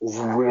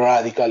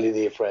radically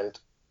different.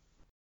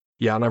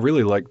 Yeah, and I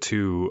really like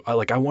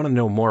I want to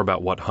know more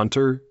about what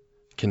Hunter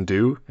can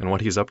do and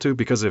what he's up to,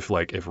 because if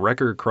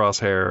Wrecker,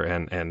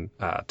 Crosshair, and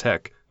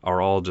Tech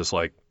are all just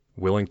like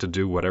willing to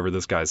do whatever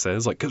this guy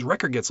says, like, because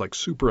Wrecker gets like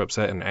super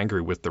upset and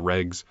angry with the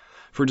regs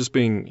for just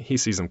being, he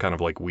sees them kind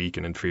of like weak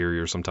and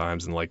inferior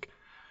sometimes, and like,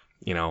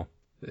 you know,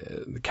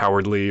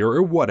 cowardly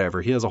or whatever.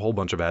 He has a whole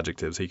bunch of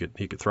adjectives he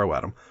could throw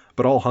at him,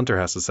 but all Hunter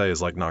has to say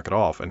is like, knock it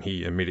off, and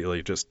he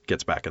immediately just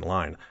gets back in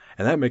line.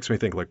 And that makes me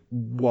think like,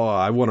 wow,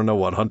 I want to know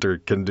what Hunter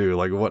can do.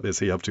 Like, what is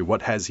he up to?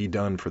 What has he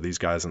done for these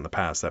guys in the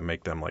past that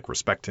make them like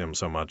respect him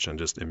so much and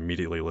just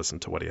immediately listen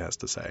to what he has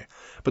to say?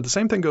 But the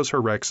same thing goes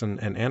for Rex and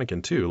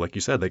Anakin too. Like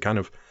you said,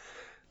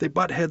 they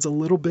butt heads a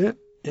little bit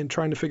in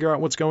trying to figure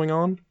out what's going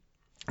on.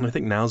 And I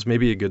think now's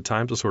maybe a good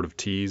time to sort of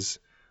tease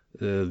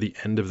the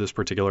end of this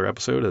particular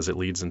episode as it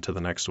leads into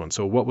the next one.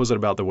 So what was it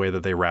about the way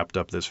that they wrapped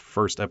up this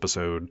first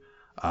episode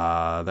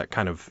that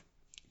kind of,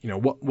 you know,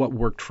 what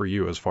worked for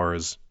you as far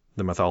as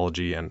the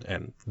mythology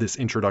and this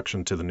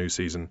introduction to the new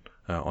season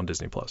on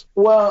Disney Plus?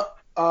 Well,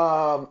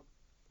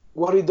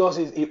 what it does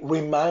is it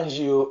reminds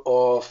you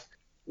of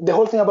the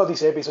whole thing about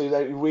this episode, is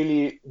that it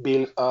really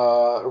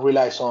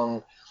relies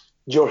on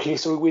your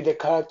history with the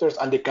characters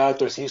and the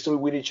characters' history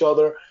with each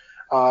other.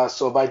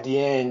 So by the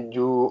end,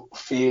 you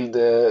feel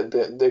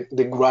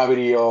the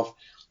gravity of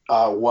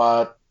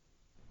what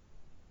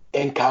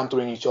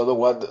encountering each other,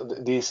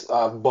 what this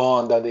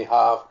bond that they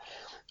have,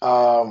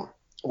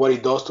 what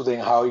it does to them,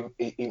 how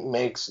it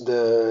makes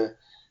the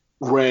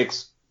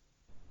Rex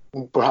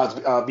perhaps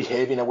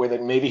behave in a way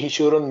that maybe he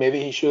shouldn't, maybe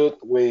he should.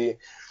 We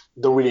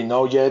don't really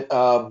know yet,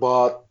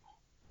 but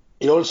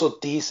it also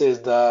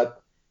teases that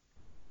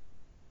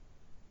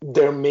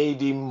there may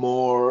be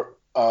more.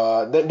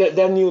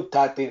 There are new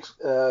tactics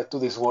to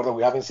this war that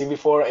we haven't seen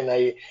before, and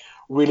I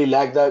really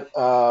like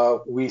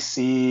that. We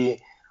see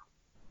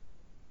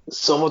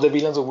some of the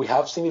villains that we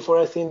have seen before.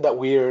 I think that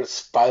we're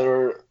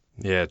Spider.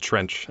 Yeah,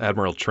 Trench,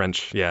 Admiral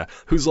Trench, yeah.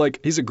 Who's like,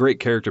 he's a great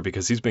character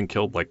because he's been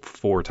killed like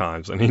 4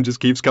 times and he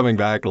just keeps coming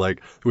back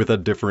like with a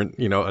different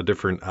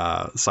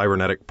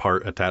cybernetic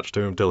part attached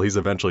to him till he's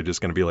eventually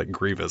just going to be like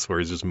Grievous, where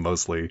he's just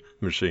mostly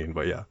machine,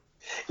 but yeah.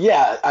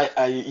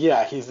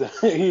 Yeah,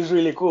 he's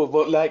really cool.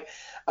 But like,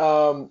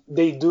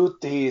 they do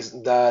this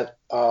that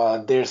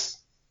there's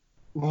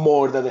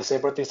more that the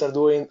Separatists are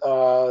doing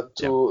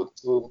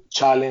to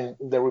challenge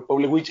the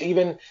Republic, which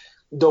even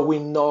though we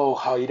know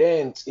how it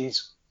ends,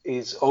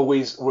 is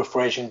always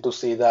refreshing to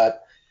see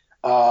that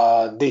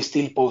they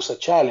still pose a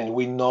challenge.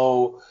 We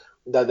know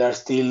that there's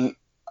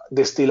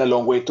still a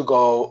long way to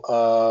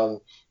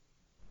go.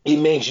 It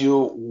makes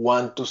you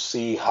want to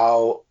see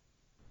how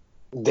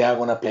they're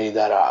gonna play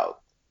that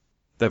out.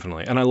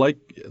 Definitely. And I like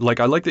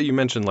that you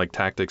mentioned like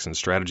tactics and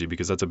strategy,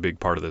 because that's a big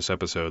part of this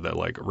episode, that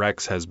like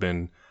Rex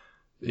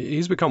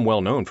he's become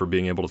well known for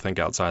being able to think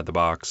outside the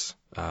box,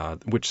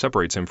 which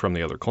separates him from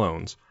the other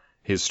clones.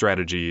 His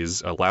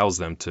strategies allows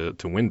them to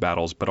win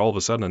battles, but all of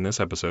a sudden in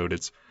this episode,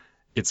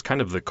 it's kind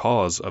of the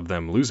cause of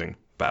them losing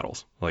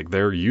battles. Like,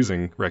 they're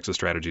using Rex's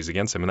strategies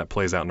against him, and that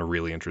plays out in a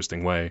really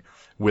interesting way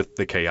with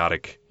the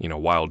chaotic,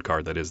 wild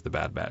card that is the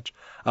Bad Batch.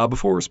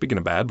 Before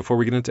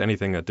we get into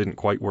anything that didn't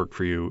quite work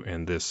for you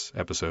in this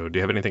episode, do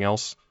you have anything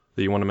else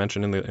that you want to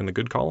mention in the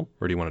good column,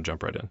 or do you want to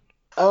jump right in?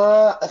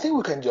 I think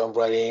we can jump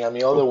right in. I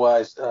mean,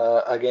 otherwise,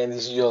 again,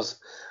 it's just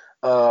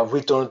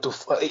return to.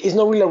 It's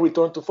not really a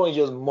return to form. It's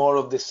just more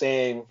of the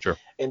same. Sure.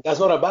 And that's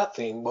not a bad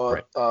thing,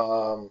 but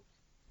right.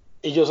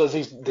 It's just as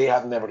if they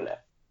have never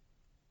left.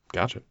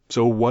 Gotcha.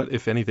 So what,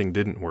 if anything,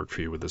 didn't work for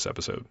you with this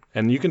episode?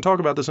 And you can talk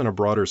about this in a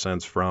broader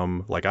sense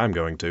from, like I'm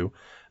going to,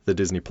 the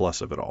Disney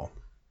Plus of it all.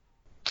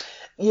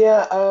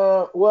 Yeah.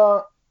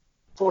 Well,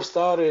 for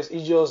starters,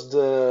 it's just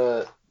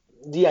the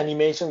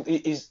animation.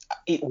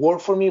 It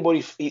worked for me,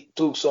 but it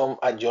took some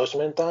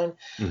adjustment time.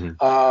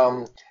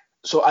 Mm-hmm.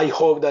 So I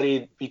hope that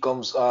it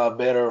becomes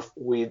better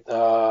with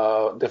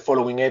the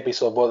following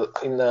episode.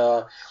 But in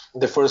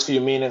the first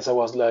few minutes, I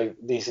was like,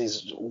 this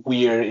is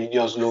weird. It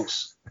just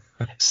looks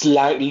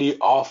slightly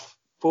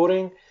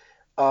off-putting,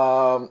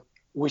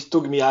 which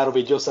took me out of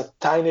it just a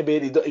tiny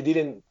bit. It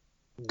didn't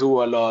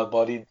do a lot,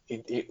 but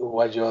it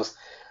was just,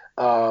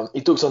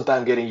 it took some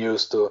time getting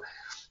used to.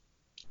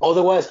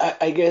 Otherwise,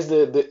 I guess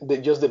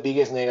the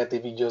biggest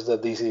negative is just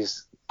that this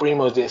is pretty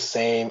much the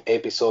same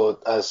episode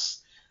as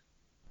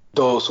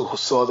those who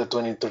saw the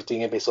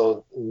 2013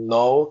 episode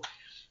know.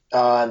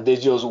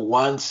 There's just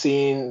one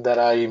scene that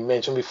I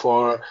mentioned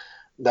before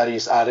that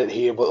is added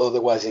here, but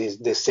otherwise it's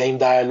the same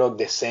dialogue,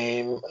 the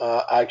same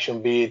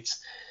action beats,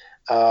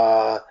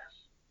 uh,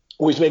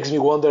 which makes me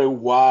wonder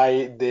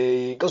why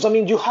they. Because I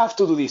mean, you have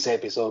to do this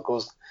episode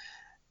because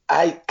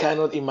I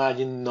cannot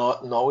imagine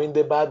not knowing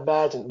the Bad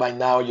Batch, and by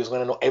now you're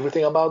gonna know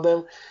everything about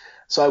them.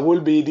 So I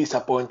will be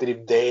disappointed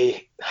if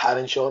they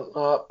hadn't shown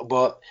up,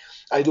 but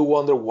I do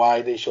wonder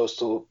why they chose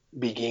to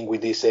begin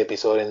with this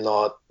episode and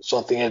not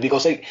something else.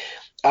 Because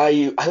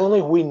I don't know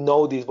if we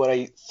know this, but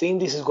I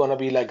think this is gonna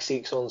be like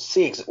 6 on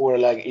 6, where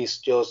like it's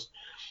just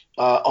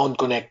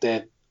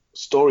unconnected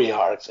story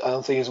arcs. I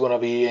don't think it's gonna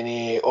be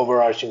any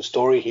overarching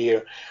story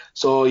here.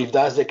 So if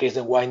that's the case,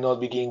 then why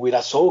not begin with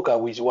Ahsoka,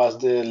 which was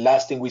the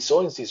last thing we saw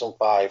in season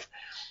 5,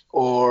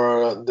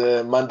 or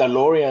the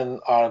Mandalorian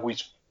arc,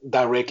 which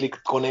directly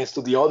connects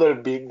to the other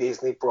big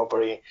Disney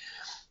property.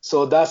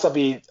 So that's a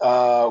bit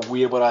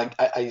weird, but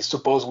I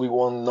suppose we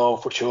won't know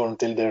for sure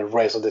until the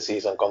rest of the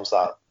season comes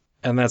out.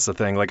 And that's the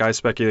thing. Like I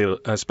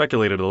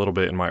speculated a little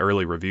bit in my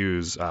early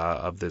reviews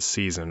of this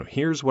season.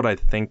 Here's what I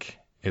think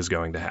is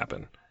going to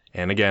happen.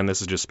 And again, this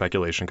is just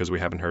speculation because we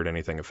haven't heard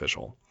anything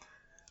official.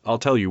 I'll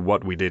tell you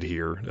what we did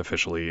hear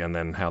officially and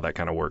then how that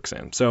kind of works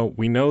in. So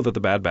we know that the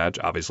Bad Batch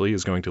obviously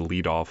is going to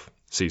lead off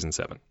season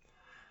 7.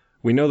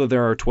 We know that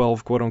there are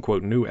 12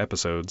 quote-unquote new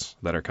episodes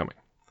that are coming.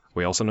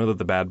 We also know that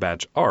the Bad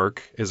Batch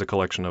arc is a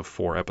collection of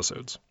 4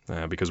 episodes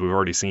because we've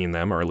already seen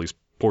them, or at least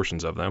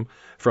portions of them,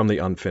 from the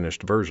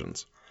unfinished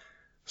versions.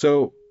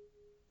 So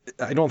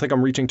I don't think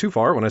I'm reaching too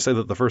far when I say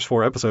that the first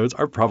 4 episodes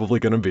are probably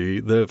going to be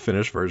the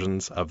finished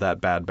versions of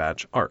that Bad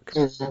Batch arc.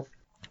 Mm-hmm.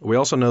 We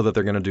also know that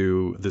they're going to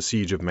do the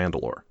Siege of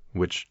Mandalore,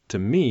 which to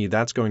me,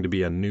 that's going to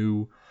be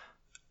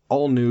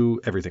all new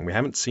everything. We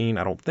haven't seen,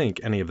 I don't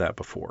think, any of that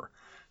before.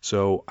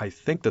 So I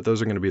think that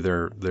those are going to be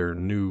their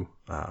new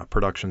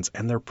productions,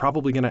 and they're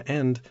probably going to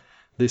end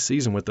this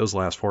season with those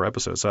last 4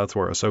 episodes. So that's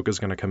where Ahsoka's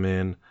going to come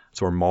in.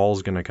 That's where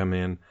Maul's going to come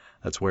in.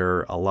 That's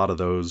where a lot of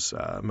those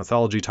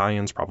mythology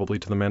tie-ins, probably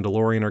to the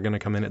Mandalorian, are going to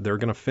come in. They're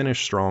going to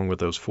finish strong with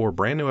those 4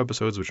 brand new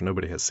episodes, which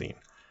nobody has seen.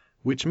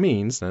 Which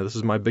means, now this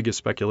is my biggest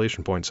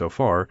speculation point so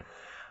far,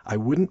 I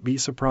wouldn't be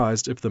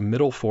surprised if the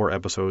middle 4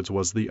 episodes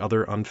was the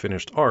other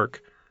unfinished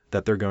arc,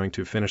 that they're going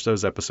to finish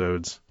those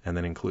episodes and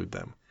then include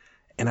them.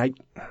 And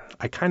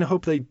I kind of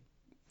hope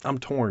I'm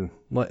torn.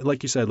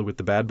 Like you said, with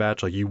the Bad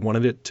Batch, like you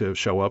wanted it to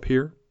show up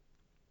here.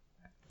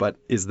 But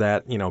is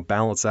that,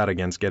 balance that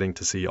against getting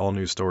to see all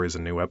new stories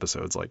and new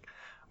episodes? Like,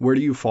 where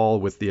do you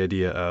fall with the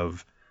idea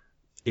of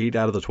 8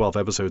 out of the 12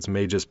 episodes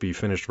may just be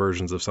finished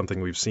versions of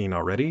something we've seen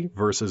already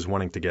versus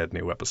wanting to get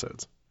new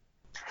episodes?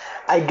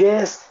 I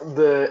guess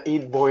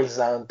it boils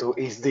down to,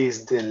 is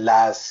this the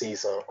last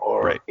season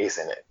or Right.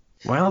 isn't it?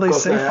 Well, they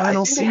say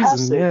final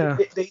season, yeah.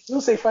 They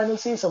do say final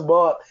season,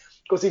 but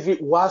because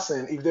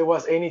if there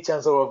was any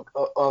chance of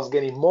us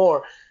getting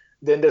more,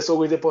 then there's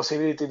always the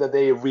possibility that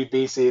they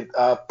revisit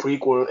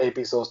prequel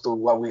episodes to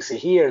what we see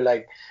here,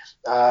 like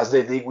as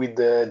they did with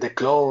the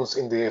clones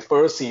in the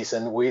first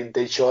season.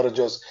 They showed us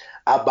just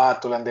a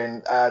battle, and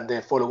then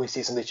the following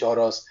season they showed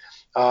us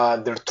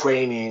their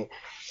training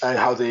and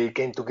how they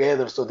came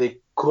together. So they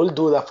could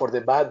do that for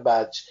the Bad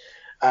Batch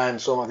and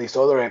some of these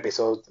other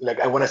episodes. Like,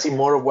 I want to see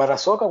more of what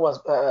Ahsoka was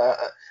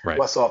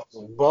up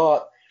to.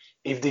 But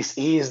if this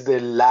is the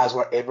last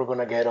we're ever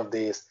gonna get of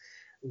this,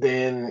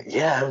 then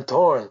yeah, I'm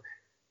torn.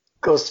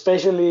 Because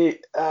especially,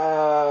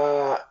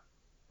 I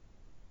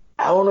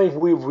don't know if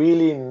we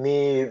really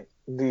need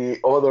the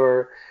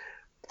other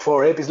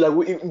 4 episodes.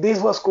 Like, this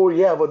was cool,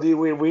 yeah, but did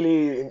we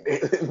really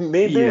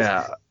need this?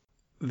 Yeah.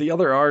 The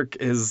other arc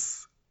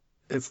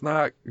it's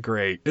not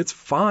great. It's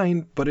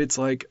fine, but it's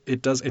not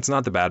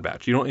the Bad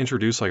Batch. You don't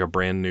introduce like a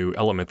brand new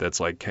element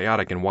that's like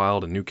chaotic and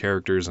wild and new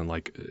characters and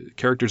like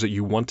characters that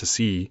you want to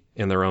see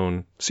in their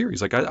own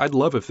series. Like I'd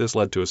love if this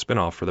led to a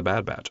spinoff for the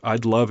Bad Batch.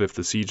 I'd love if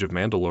the Siege of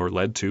Mandalore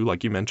led to,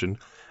 like you mentioned,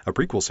 a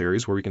prequel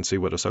series where we can see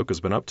what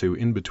Ahsoka's been up to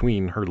in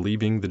between her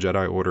leaving the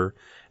Jedi Order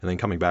and then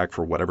coming back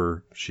for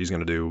whatever she's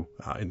going to do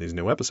in these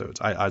new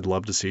episodes. I'd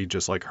love to see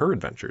just like her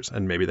adventures,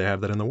 and maybe they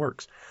have that in the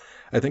works.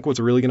 I think what's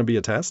really going to be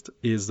a test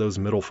is those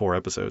middle 4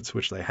 episodes,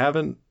 which they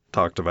haven't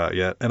talked about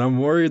yet. And I'm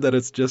worried that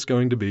it's just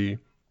going to be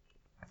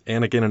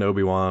Anakin and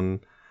Obi-Wan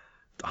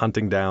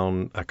hunting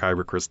down a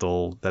Kyber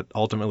crystal that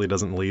ultimately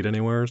doesn't lead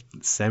anywhere.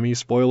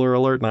 Semi-spoiler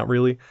alert, not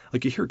really.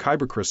 Like, you hear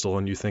Kyber crystal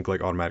and you think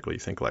like automatically,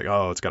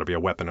 oh, it's got to be a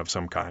weapon of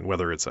some kind,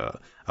 whether it's a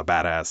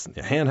badass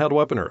handheld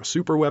weapon or a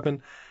super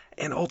weapon.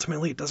 And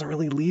ultimately it doesn't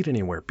really lead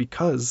anywhere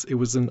because it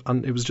was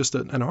just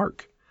an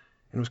arc.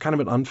 And it was kind of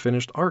an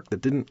unfinished arc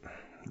that didn't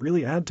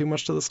really add too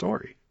much to the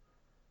story.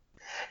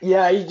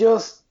 Yeah,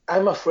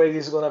 I'm afraid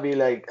it's gonna be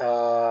like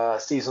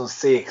season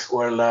 6,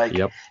 where like,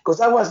 because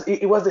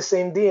it was the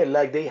same deal.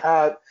 Like, they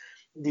had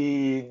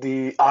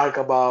the arc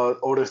about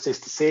Order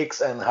 66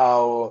 and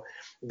how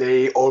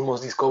they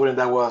almost discovered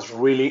that was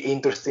really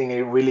interesting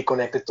and really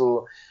connected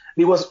to.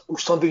 It was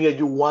something that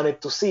you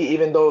wanted to see,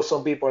 even though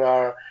some people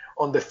are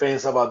on the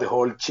fence about the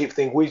whole chip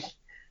thing, which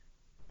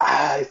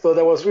I thought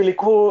that was really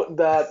cool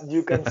that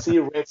you can see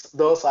Rex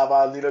does have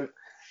a little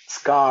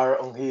scar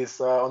on his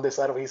on the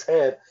side of his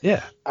head,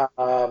 Yeah.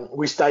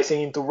 which ties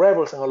into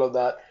Rebels and all of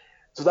that.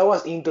 So that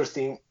was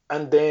interesting.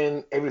 And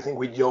then everything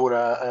with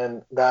Yoda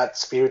and that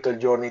spiritual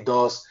journey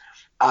does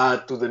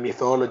add to the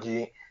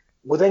mythology.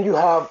 But then you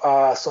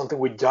have something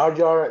with Jar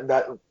Jar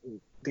that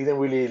didn't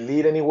really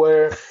lead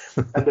anywhere.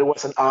 And there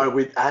was an arc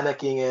with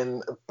Anakin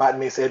and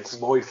Padme's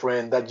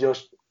ex-boyfriend that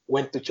just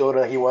went to show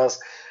that he was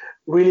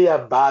really a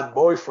bad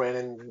boyfriend,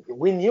 and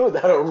we knew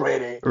that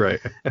already.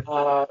 Right.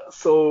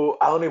 So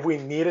I don't know if we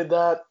needed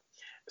that.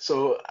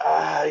 So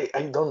I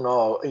don't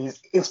know.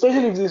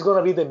 Especially if it's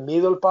gonna be the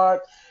middle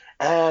part,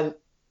 and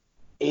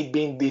it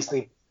being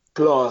Disney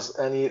Plus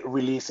and it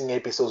releasing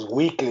episodes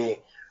weekly,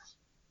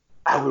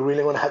 are we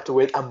really gonna have to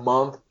wait a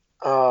month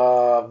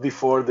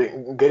before they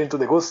get into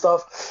the good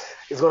stuff?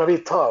 It's gonna be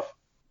tough.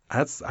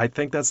 I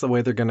think that's the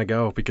way they're going to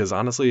go, because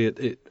honestly,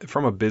 it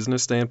from a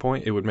business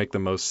standpoint, it would make the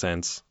most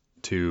sense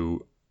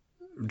to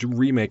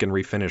remake and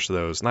refinish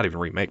those, not even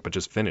remake, but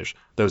just finish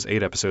those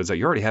 8 episodes that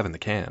you already have in the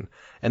can.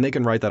 And they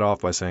can write that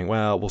off by saying,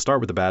 well, we'll start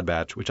with the Bad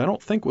Batch, which I don't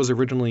think was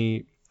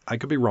originally, I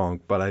could be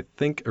wrong, but I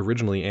think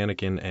originally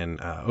Anakin and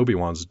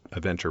Obi-Wan's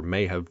adventure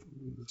may have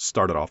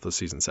started off the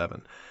season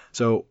 7.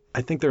 So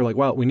I think they're like,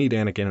 well, we need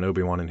Anakin and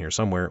Obi-Wan in here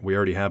somewhere. We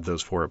already have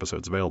those 4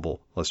 episodes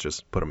available. Let's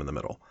just put them in the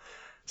middle.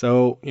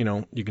 So,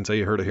 you can say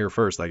you heard it here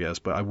first, I guess,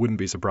 but I wouldn't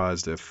be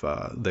surprised if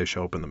they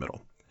show up in the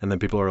middle. And then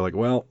people are like,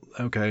 well,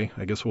 okay,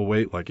 I guess we'll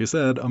wait, like you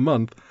said, a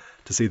month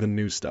to see the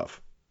new stuff.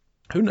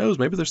 Who knows?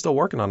 Maybe they're still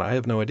working on it. I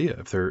have no idea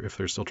if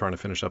they're still trying to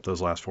finish up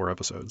those last 4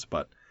 episodes.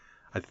 But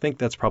I think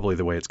that's probably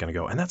the way it's going to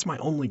go. And that's my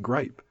only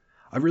gripe.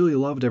 I really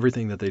loved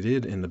everything that they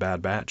did in the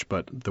Bad Batch,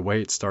 but the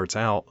way it starts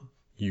out,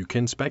 you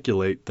can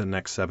speculate the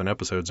next 7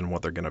 episodes and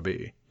what they're going to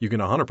be. You can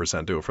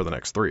 100% do it for the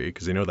next 3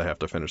 because they have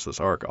to finish this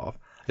arc off.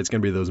 It's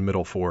going to be those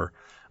middle 4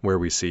 where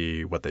we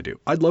see what they do.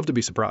 I'd love to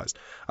be surprised.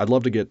 I'd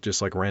love to get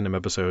just like random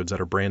episodes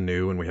that are brand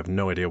new and we have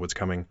no idea what's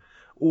coming.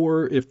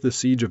 Or if the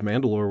Siege of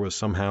Mandalore was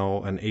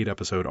somehow an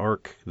 8-episode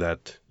arc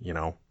that,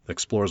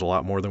 explores a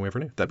lot more than we ever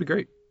knew. That'd be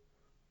great.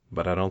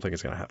 But I don't think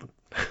it's going to happen.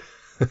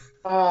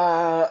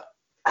 I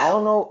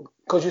don't know,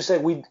 because you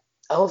said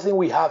I don't think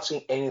we have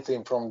seen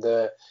anything from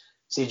the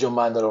Siege of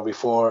Mandalore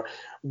before,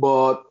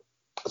 but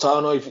so I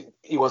don't know if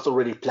it was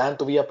already planned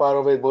to be a part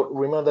of it. But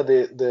remember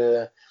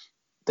that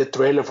the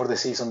trailer for the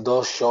season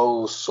does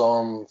show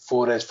some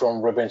footage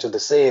from Revenge of the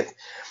Sith.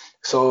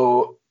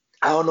 So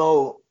I don't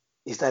know,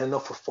 is that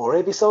enough for 4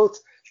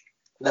 episodes?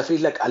 That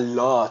feels like a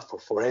lot for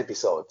 4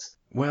 episodes.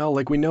 Well,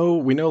 like we know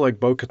like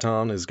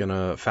Bo-Katan is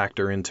gonna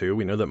factor into.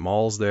 We know that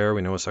Maul's there.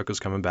 We know Ahsoka's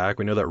coming back.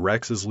 We know that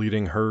Rex is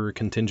leading her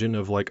contingent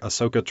of like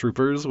Ahsoka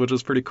troopers, which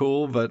is pretty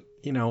cool. But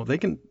they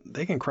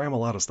can cram a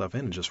lot of stuff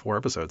in just 4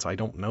 episodes. I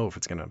don't know if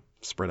it's gonna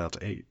spread out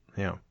to 8.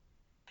 Yeah.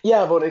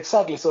 Yeah, but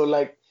exactly. So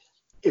like,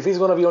 if it's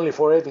gonna be only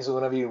 4 episodes, it's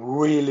gonna be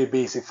really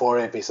busy 4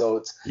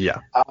 episodes.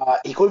 Yeah.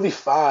 It could be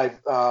 5.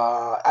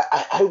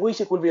 I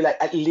wish it could be like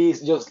at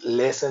least just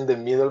lessen the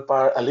middle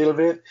part a little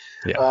bit.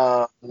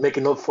 Yeah. Make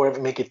it not 4,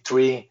 make it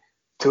 3,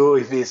 2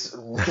 if it's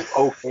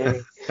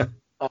okay.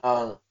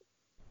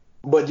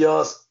 But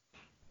just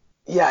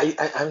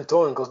I'm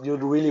torn because you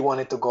really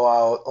want it to go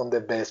out on the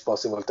best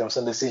possible terms,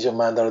 and the Siege of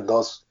Mandalore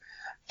does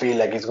feel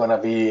like it's gonna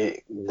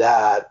be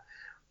that,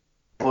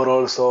 but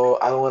also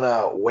I don't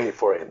wanna wait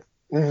for it,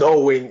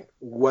 knowing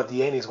what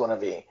the end is going to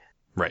be.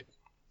 Right.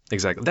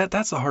 Exactly.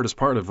 That's the hardest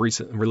part of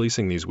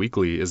releasing these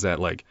weekly is that,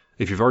 like,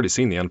 if you've already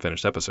seen the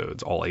unfinished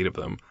episodes, all 8 of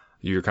them,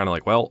 you're kind of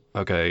like, well,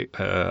 okay,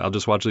 I'll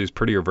just watch these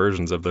prettier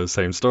versions of those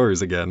same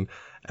stories again,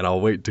 and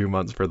I'll wait 2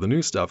 months for the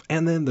new stuff.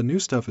 And then the new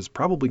stuff is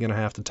probably going to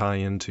have to tie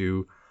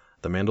into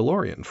The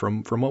Mandalorian.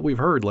 From what we've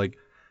heard, like,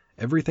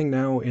 everything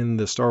now in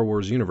the Star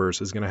Wars universe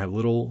is going to have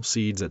little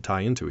seeds that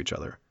tie into each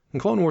other.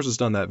 And Clone Wars has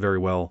done that very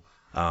well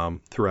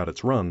throughout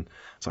its run,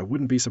 so I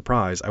wouldn't be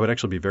surprised. I would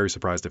actually be very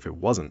surprised if it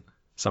wasn't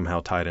somehow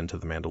tied into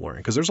the Mandalorian,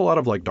 because there's a lot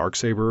of like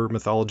Darksaber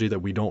mythology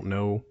that we don't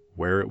know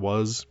where it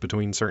was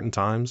between certain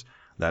times.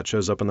 That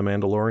shows up in the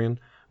Mandalorian,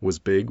 was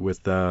big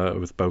with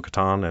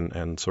Bo-Katan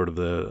and sort of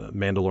the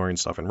Mandalorian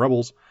stuff in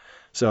Rebels.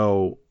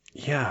 So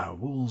yeah,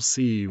 we'll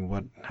see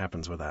what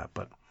happens with that.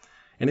 But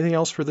anything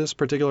else for this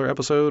particular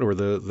episode or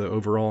the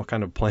overall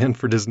kind of plan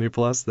for Disney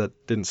Plus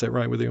that didn't sit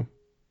right with you?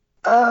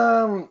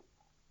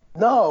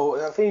 No,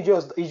 I think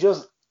it's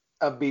just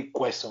a big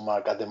question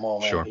mark at the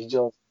moment. Sure. It's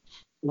just,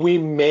 we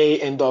may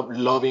end up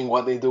loving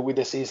what they do with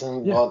the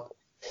season, but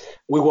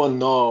we won't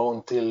know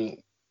until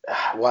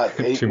 8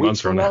 2 weeks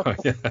months from now.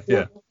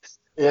 Yeah.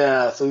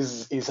 Yeah. So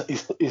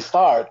it's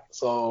hard.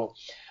 So,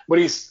 but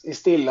it's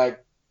still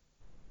like,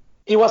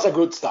 it was a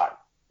good start.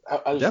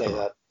 I'll say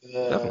that.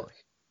 Definitely.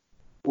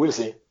 We'll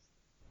see.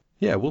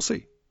 Yeah, we'll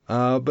see.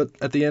 But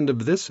at the end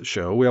of this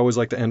show, we always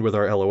like to end with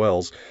our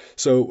LOLs.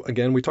 So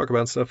again, we talk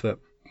about stuff that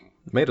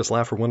made us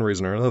laugh for one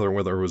reason or another,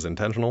 whether it was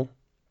intentional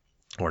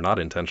or not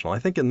intentional. I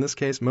think in this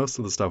case, most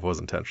of the stuff was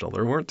intentional.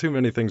 There weren't too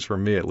many things for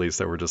me, at least,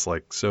 that were just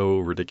like so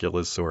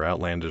ridiculous or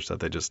outlandish that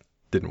they just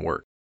didn't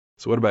work.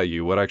 So what about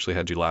you? What actually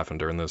had you laughing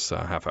during this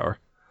half hour?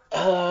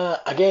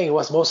 Again, it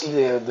was mostly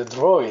the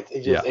droid.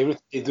 It Yeah. just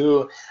everything they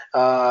do.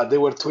 There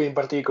were two in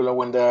particular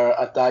when they're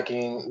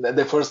attacking.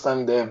 The first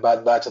time the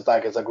Bad Batch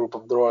attack is a group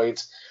of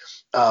droids.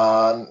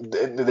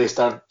 They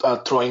start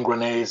throwing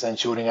grenades and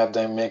shooting at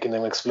them, making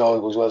them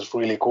explode, which was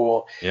really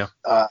cool. Yeah.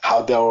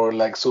 How they were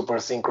like super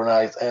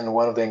synchronized, and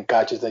one of them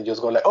catches and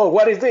just go like, "Oh,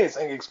 what is this?"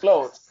 and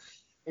explodes.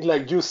 It's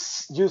like you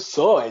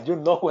saw it, you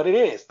know what it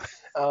is.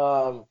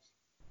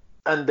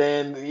 And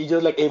then you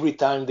just like every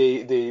time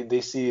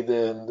they see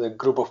the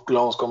group of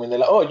clones coming, they're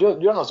like, "Oh,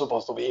 you're not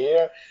supposed to be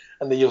here,"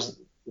 and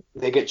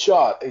they get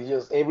shot. It's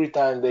just every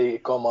time they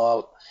come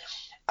out,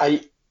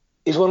 I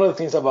it's one of the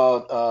things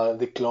about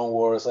the Clone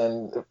Wars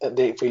and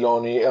the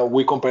Filoni.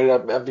 We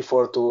compared it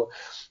before to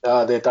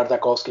the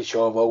Tartakovsky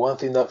show, but one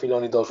thing that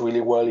Filoni does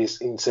really well is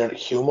insert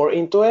humor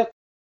into it.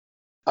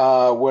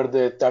 Where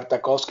the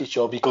Tartakovsky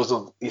show, because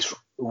of its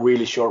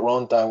really short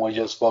runtime, was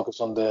just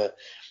focused on the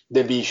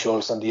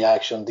visuals and the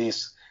action.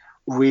 This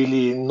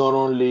really not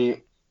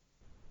only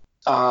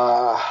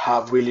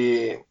have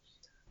really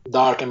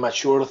dark and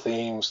mature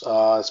themes,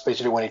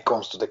 especially when it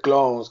comes to the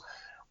clones,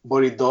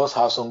 but it does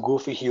have some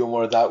goofy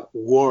humor that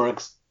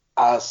works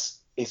as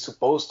it's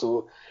supposed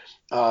to,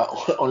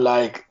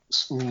 unlike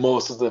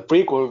most of the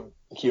prequel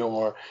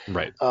humor.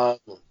 Right.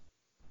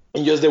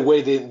 And just the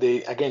way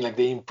they again, like,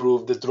 they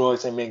improve the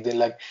droids and make them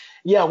like,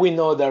 yeah, we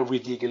know they're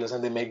ridiculous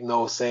and they make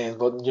no sense,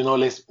 but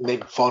let's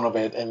make fun of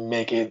it and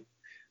make it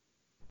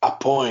a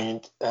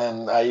point.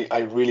 And I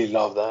really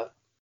love that.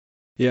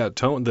 Yeah,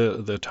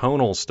 the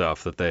tonal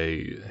stuff that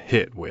they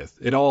hit with,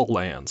 it all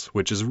lands,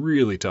 which is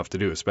really tough to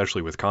do,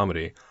 especially with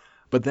comedy.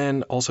 But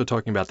then also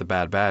talking about the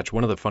Bad Batch,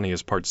 one of the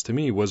funniest parts to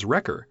me was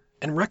Wrecker.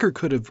 And Wrecker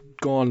could have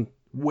gone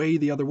way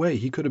the other way.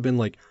 He could have been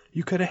like,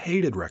 you could have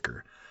hated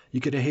Wrecker.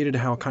 You could have hated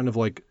how kind of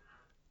like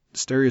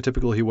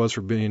stereotypical he was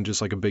for being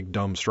just like a big,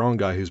 dumb, strong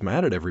guy who's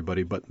mad at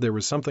everybody. But there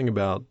was something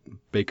about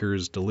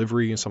Baker's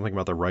delivery and something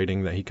about the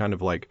writing that he kind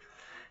of like,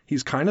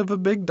 he's kind of a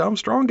big, dumb,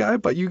 strong guy,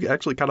 but you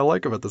actually kind of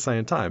like him at the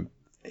same time.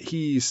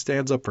 He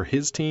stands up for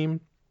his team.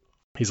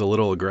 He's a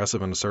little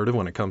aggressive and assertive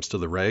when it comes to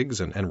the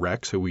Regs and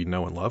Rex, who we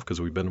know and love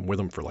because we've been with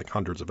him for like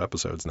hundreds of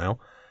episodes now.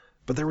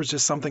 But there was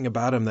just something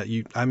about him that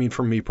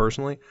for me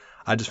personally,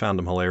 I just found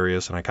him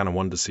hilarious, and I kind of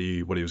wanted to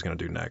see what he was going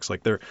to do next.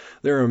 Like there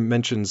are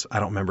mentions,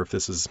 I don't remember if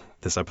this is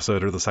this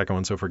episode or the second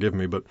one, so forgive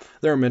me, but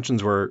there are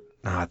mentions where,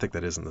 I think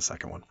that is in the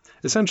second one.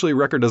 Essentially,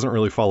 Wrecker doesn't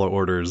really follow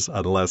orders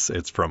unless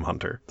it's from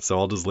Hunter, so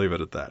I'll just leave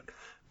it at that.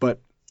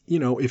 But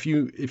if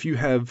you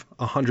have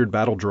 100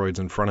 battle droids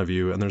in front of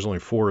you and there's only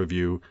 4 of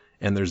you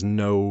and there's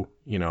no,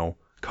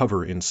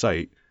 cover in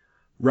sight,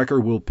 Wrecker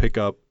will pick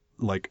up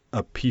like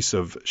a piece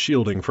of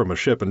shielding from a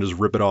ship and just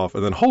rip it off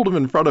and then hold him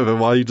in front of him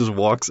while he just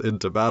walks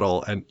into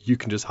battle, and you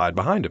can just hide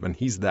behind him, and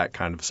he's that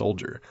kind of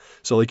soldier.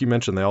 So like you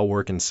mentioned, they all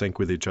work in sync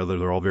with each other.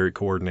 They're all very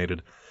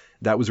coordinated.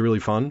 That was really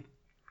fun.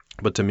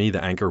 But to me,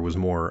 the anchor was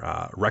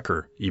more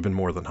Wrecker, even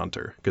more than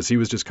Hunter, because he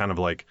was just kind of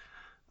like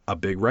a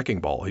big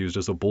wrecking ball. He was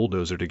just a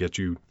bulldozer to get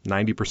you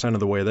 90%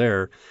 of the way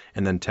there,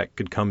 and then Tech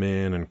could come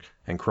in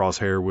and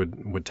Crosshair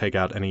would take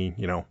out any,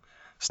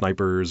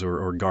 snipers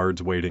or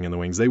guards waiting in the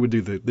wings. They were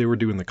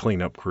doing the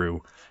cleanup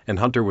crew, and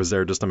Hunter was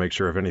there just to make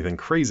sure if anything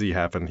crazy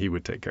happened, he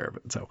would take care of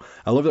it. So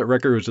I love that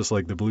Wrecker was just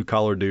like the blue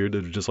collar dude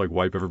that would just like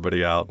wipe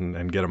everybody out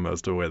and get them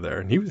most of the way there.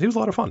 And he was a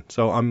lot of fun.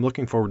 So I'm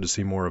looking forward to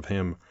see more of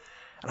him.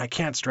 And I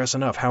can't stress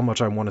enough how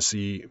much I want to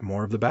see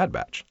more of the Bad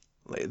Batch.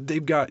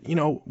 They've got,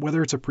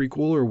 whether it's a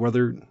prequel or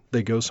whether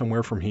they go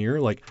somewhere from here,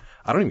 like,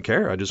 I don't even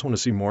care. I just want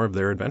to see more of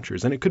their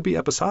adventures. And it could be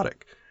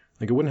episodic.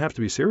 Like, it wouldn't have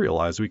to be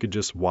serialized. We could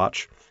just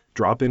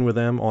drop in with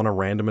them on a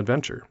random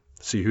adventure,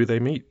 see who they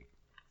meet,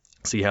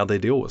 see how they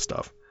deal with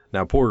stuff.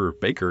 Now, poor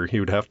Baker, he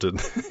would have to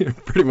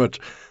pretty much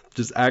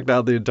just act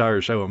out the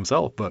entire show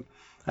himself, but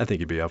I think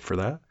he'd be up for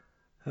that.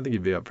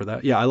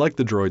 Yeah, I like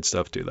the droid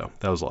stuff too, though.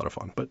 That was a lot of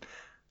fun. But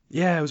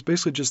yeah, it was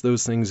basically just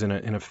those things in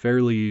a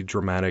fairly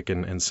dramatic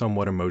and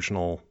somewhat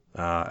emotional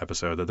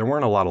episode. That there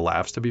weren't a lot of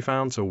laughs to be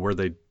found, so where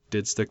they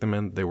did stick them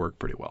in, they worked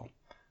pretty well.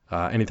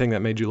 Anything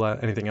that made you laugh?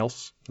 Anything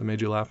else that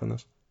made you laugh in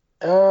this?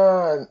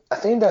 I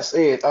think that's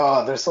it.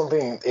 There's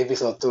something in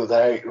episode 2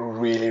 that I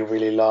really,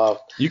 really love.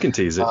 You can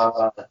tease it.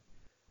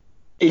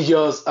 It's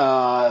just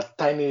a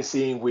tiny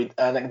scene with,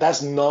 and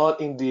that's not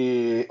in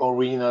the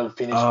original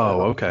finish.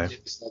 Oh, okay.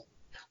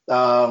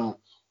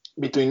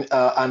 Between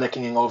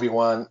Anakin and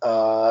Obi-Wan,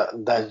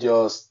 that's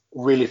just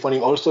really funny.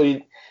 Also,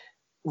 it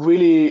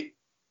really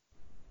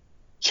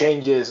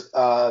changes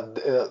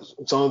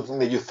something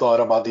that you thought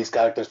about these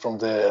characters from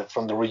the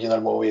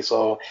original movie.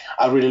 So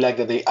I really like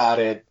that they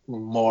added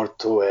more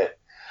to it.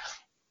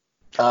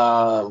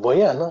 But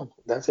yeah, no,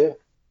 that's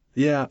it.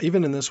 Yeah,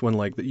 even in this one,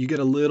 like, you get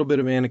a little bit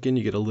of Anakin,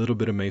 you get a little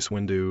bit of Mace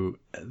Windu.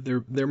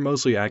 They're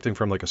mostly acting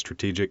from like a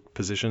strategic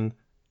position.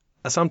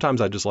 Sometimes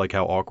I just like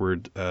how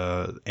awkward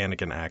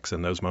Anakin acts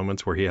in those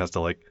moments where he has to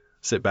like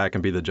sit back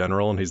and be the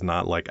general, and he's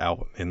not like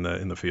out in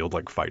the field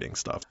like fighting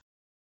stuff.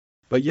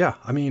 But yeah,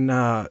 I mean,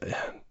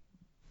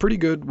 pretty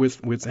good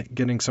with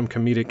getting some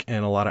comedic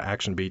and a lot of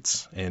action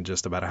beats in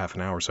just about a half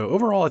an hour. So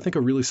overall, I think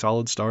a really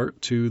solid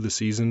start to the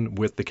season,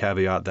 with the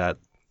caveat that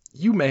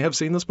you may have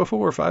seen this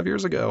before 5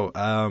 years ago.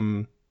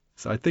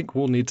 So I think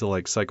we'll need to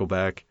like cycle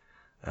back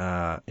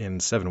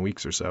in 7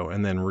 weeks or so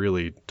and then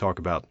really talk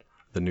about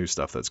the new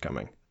stuff that's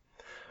coming.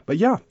 But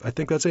yeah, I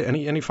think that's it.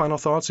 Any final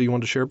thoughts that you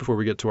want to share before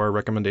we get to our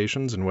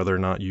recommendations and whether or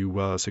not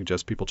you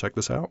suggest people check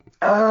this out?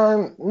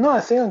 No,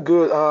 I think I'm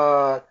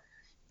good.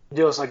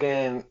 Just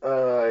again,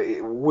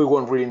 we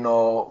won't really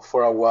know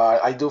for a while.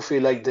 I do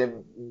feel like the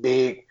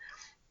big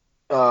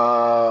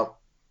problem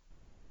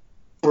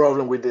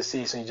with the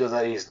season is just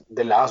that it's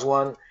the last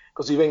one.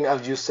 Because even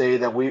as you say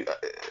that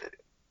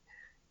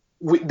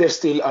there's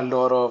still a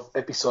lot of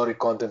episodic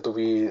content to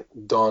be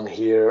done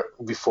here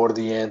before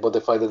the end, but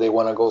the fact that they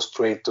want to go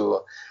straight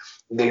to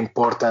the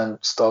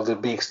important stuff, the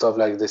big stuff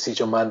like the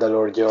Siege of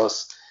Mandalore,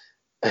 just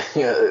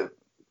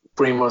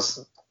pretty much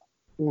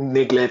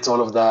neglects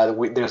all of that.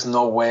 There's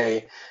no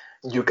way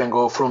you can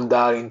go from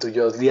that into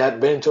just the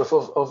adventures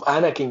of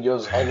Anakin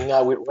just hanging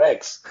out with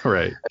Rex.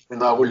 Right.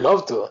 And I would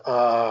love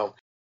to.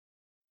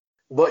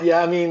 But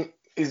yeah, I mean,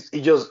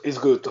 it's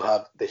good to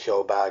have the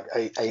show back.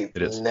 I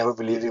never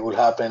believed it would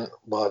happen,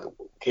 but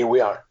here we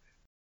are.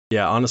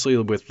 Yeah, honestly,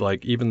 with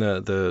like even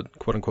the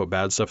quote unquote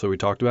bad stuff that we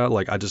talked about,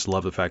 like I just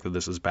love the fact that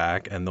this is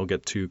back and they'll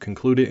get to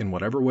conclude it in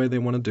whatever way they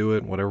want to do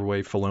it, whatever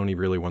way Filoni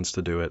really wants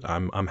to do it.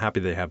 I'm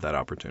happy they have that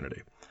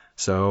opportunity.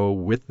 So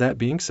with that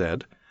being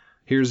said,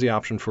 here's the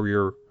option for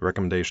your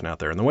recommendation out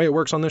there. And the way it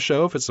works on this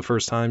show, if it's the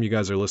first time you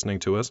guys are listening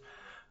to us,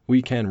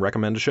 we can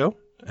recommend a show,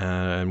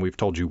 and we've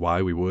told you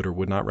why we would or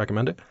would not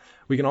recommend it.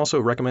 We can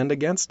also recommend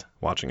against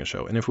watching a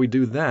show. And if we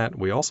do that,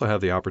 we also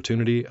have the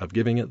opportunity of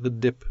giving it the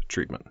dip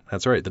treatment.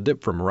 That's right, the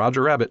dip from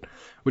Roger Rabbit,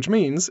 which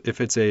means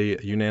if it's a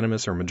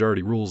unanimous or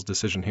majority rules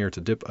decision here to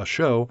dip a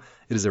show,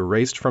 it is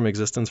erased from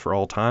existence for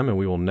all time, and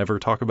we will never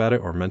talk about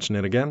it or mention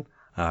it again,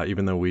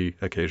 even though we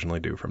occasionally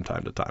do from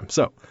time to time.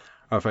 So,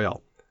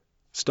 Raphael,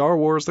 Star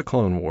Wars The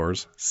Clone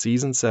Wars,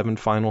 Season 7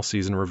 Final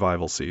Season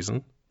Revival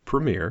Season,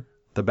 Premiere,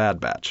 The Bad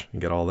Batch.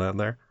 You get all that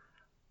there?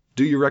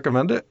 Do you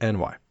recommend it, and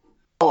why?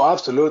 Oh,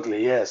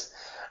 absolutely, yes.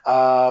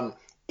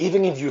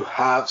 Even if you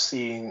have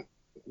seen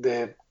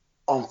the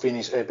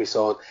unfinished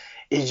episode,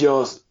 it's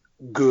just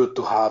good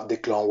to have the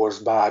Clone Wars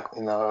back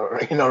in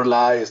our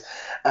lives.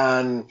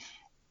 And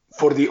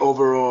for the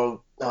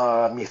overall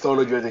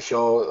mythology of the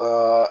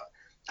show,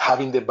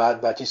 having the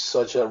Bad Batch is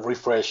such a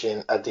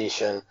refreshing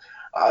addition.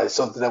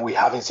 Something that we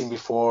haven't seen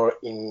before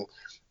in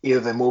either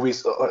the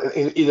movies, or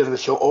either the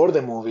show or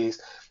the movies.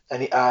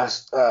 And it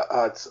adds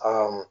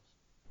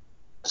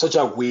such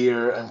a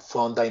weird and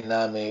fun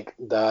dynamic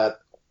that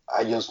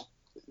I just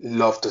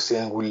love to see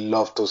and would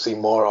love to see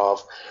more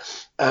of.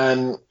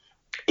 And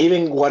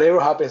even whatever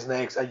happens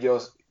next,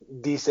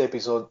 this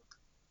episode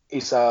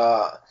is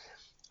a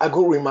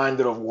good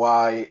reminder of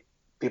why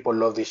people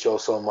love this show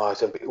so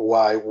much and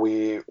why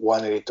we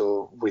wanted it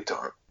to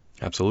return.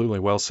 Absolutely.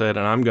 Well said.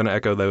 And I'm going to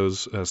echo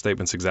those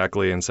statements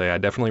exactly and say I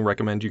definitely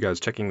recommend you guys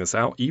checking this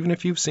out. Even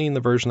if you've seen the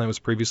version that was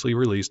previously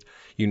released,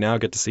 you now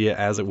get to see it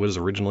as it was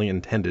originally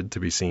intended to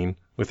be seen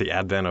with the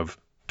advent of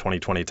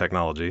 2020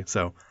 technology.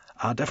 So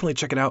definitely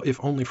check it out,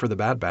 if only for the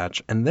Bad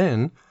Batch. And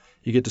then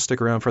you get to stick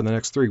around for the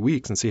next 3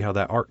 weeks and see how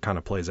that arc kind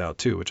of plays out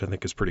too, which I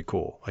think is pretty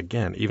cool.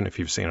 Again, even if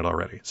you've seen it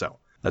already. So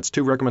that's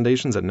 2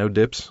 recommendations and no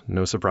dips,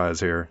 no surprise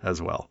here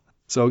as well.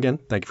 So again,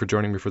 thank you for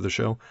joining me for the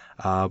show.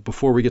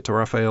 Before we get to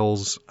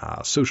Raphael's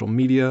social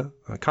media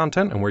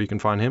content and where you can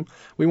find him,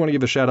 we want to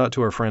give a shout out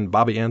to our friend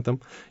Bobby Anthem.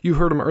 You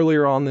heard him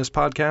earlier on this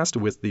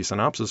podcast with the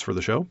synopsis for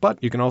the show,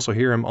 but you can also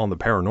hear him on the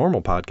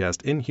paranormal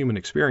podcast Inhuman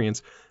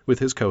Experience with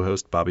his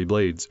co-host Bobby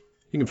Blades.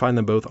 You can find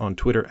them both on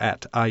Twitter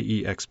at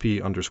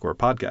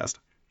IEXP_podcast.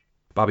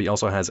 Bobby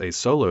also has a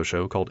solo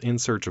show called In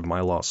Search of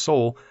My Lost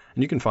Soul,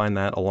 and you can find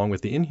that along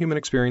with the Inhuman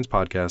Experience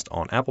podcast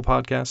on Apple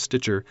Podcasts,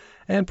 Stitcher,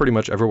 and pretty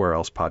much everywhere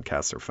else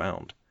podcasts are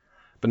found.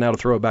 But now to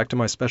throw it back to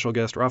my special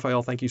guest,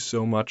 Raphael, thank you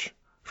so much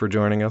for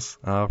joining us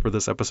for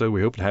this episode.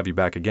 We hope to have you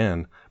back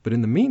again. But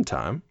in the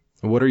meantime,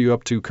 what are you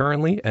up to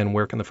currently, and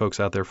where can the folks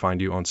out there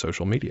find you on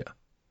social media?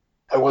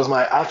 It was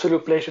my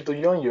absolute pleasure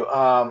to join you.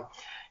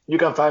 You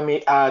can find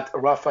me at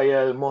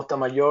Rafael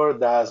Montamayor.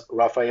 That's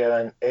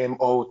Rafael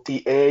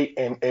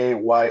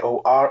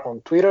Mottamayor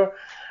on Twitter.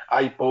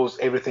 I post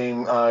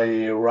everything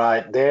I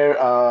write there.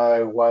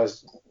 I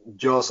was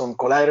just on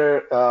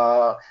Collider.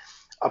 I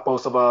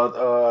post about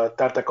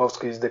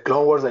Tartakovsky's The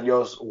Clone Wars that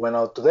just went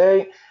out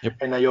today. Yep.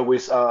 And I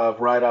always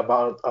write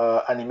about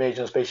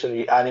animation,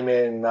 especially anime,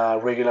 in a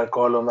regular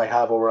column I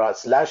have over at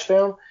Slash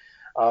Film.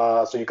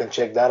 So you can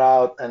check that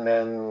out. And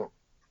then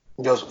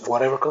just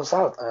whatever comes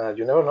out.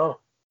 You never know.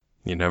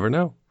 You never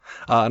know.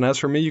 And as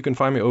for me, you can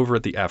find me over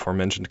at the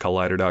aforementioned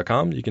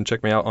Collider.com. You can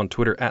check me out on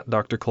Twitter at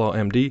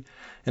DrClawMD.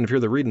 And if you're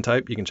the reading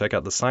type, you can check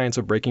out The Science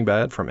of Breaking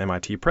Bad from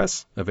MIT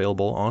Press,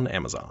 available on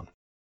Amazon.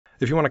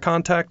 If you want to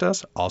contact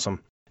us,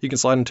 awesome. You can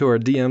slide into our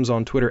DMs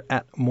on Twitter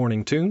at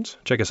Morning Tunes.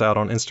 Check us out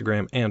on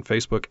Instagram and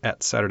Facebook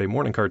at Saturday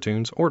Morning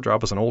Cartoons, or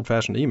drop us an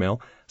old-fashioned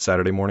email,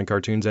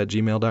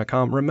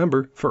 SaturdayMorningCartoons@gmail.com.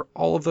 Remember, for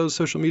all of those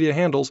social media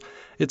handles,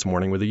 it's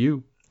morning with a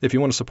U. If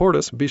you want to support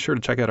us, be sure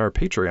to check out our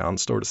Patreon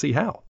store to see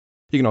how.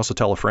 You can also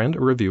tell a friend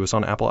or review us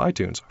on Apple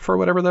iTunes, for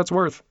whatever that's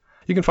worth.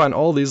 You can find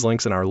all these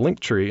links in our link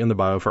tree in the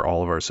bio for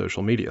all of our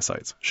social media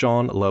sites.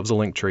 Sean loves a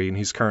link tree, and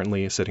he's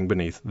currently sitting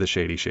beneath the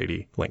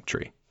shady link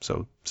tree.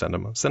 So send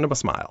him a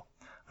smile.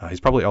 He's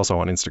probably also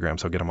on Instagram,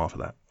 so get him off of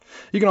that.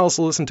 You can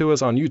also listen to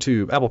us on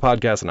YouTube, Apple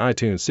Podcasts, and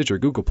iTunes, Stitcher,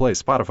 Google Play,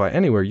 Spotify,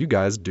 anywhere you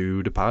guys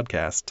do to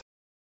podcast.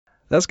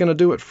 That's going to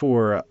do it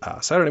for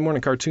Saturday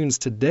Morning Cartoons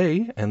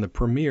today and the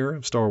premiere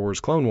of Star Wars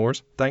Clone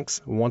Wars.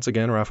 Thanks once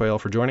again, Raphael,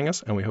 for joining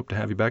us, and we hope to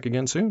have you back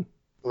again soon.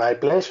 My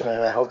pleasure,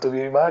 and I hope to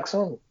be back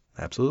soon.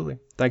 Absolutely.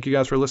 Thank you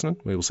guys for listening.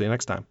 We will see you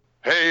next time.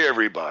 Hey,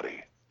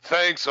 everybody.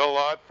 Thanks a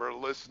lot for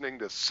listening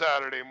to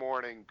Saturday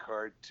Morning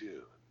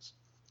Cartoons.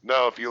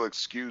 Now, if you'll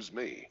excuse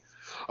me,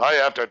 I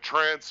have to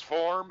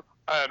transform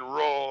and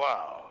roll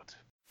out.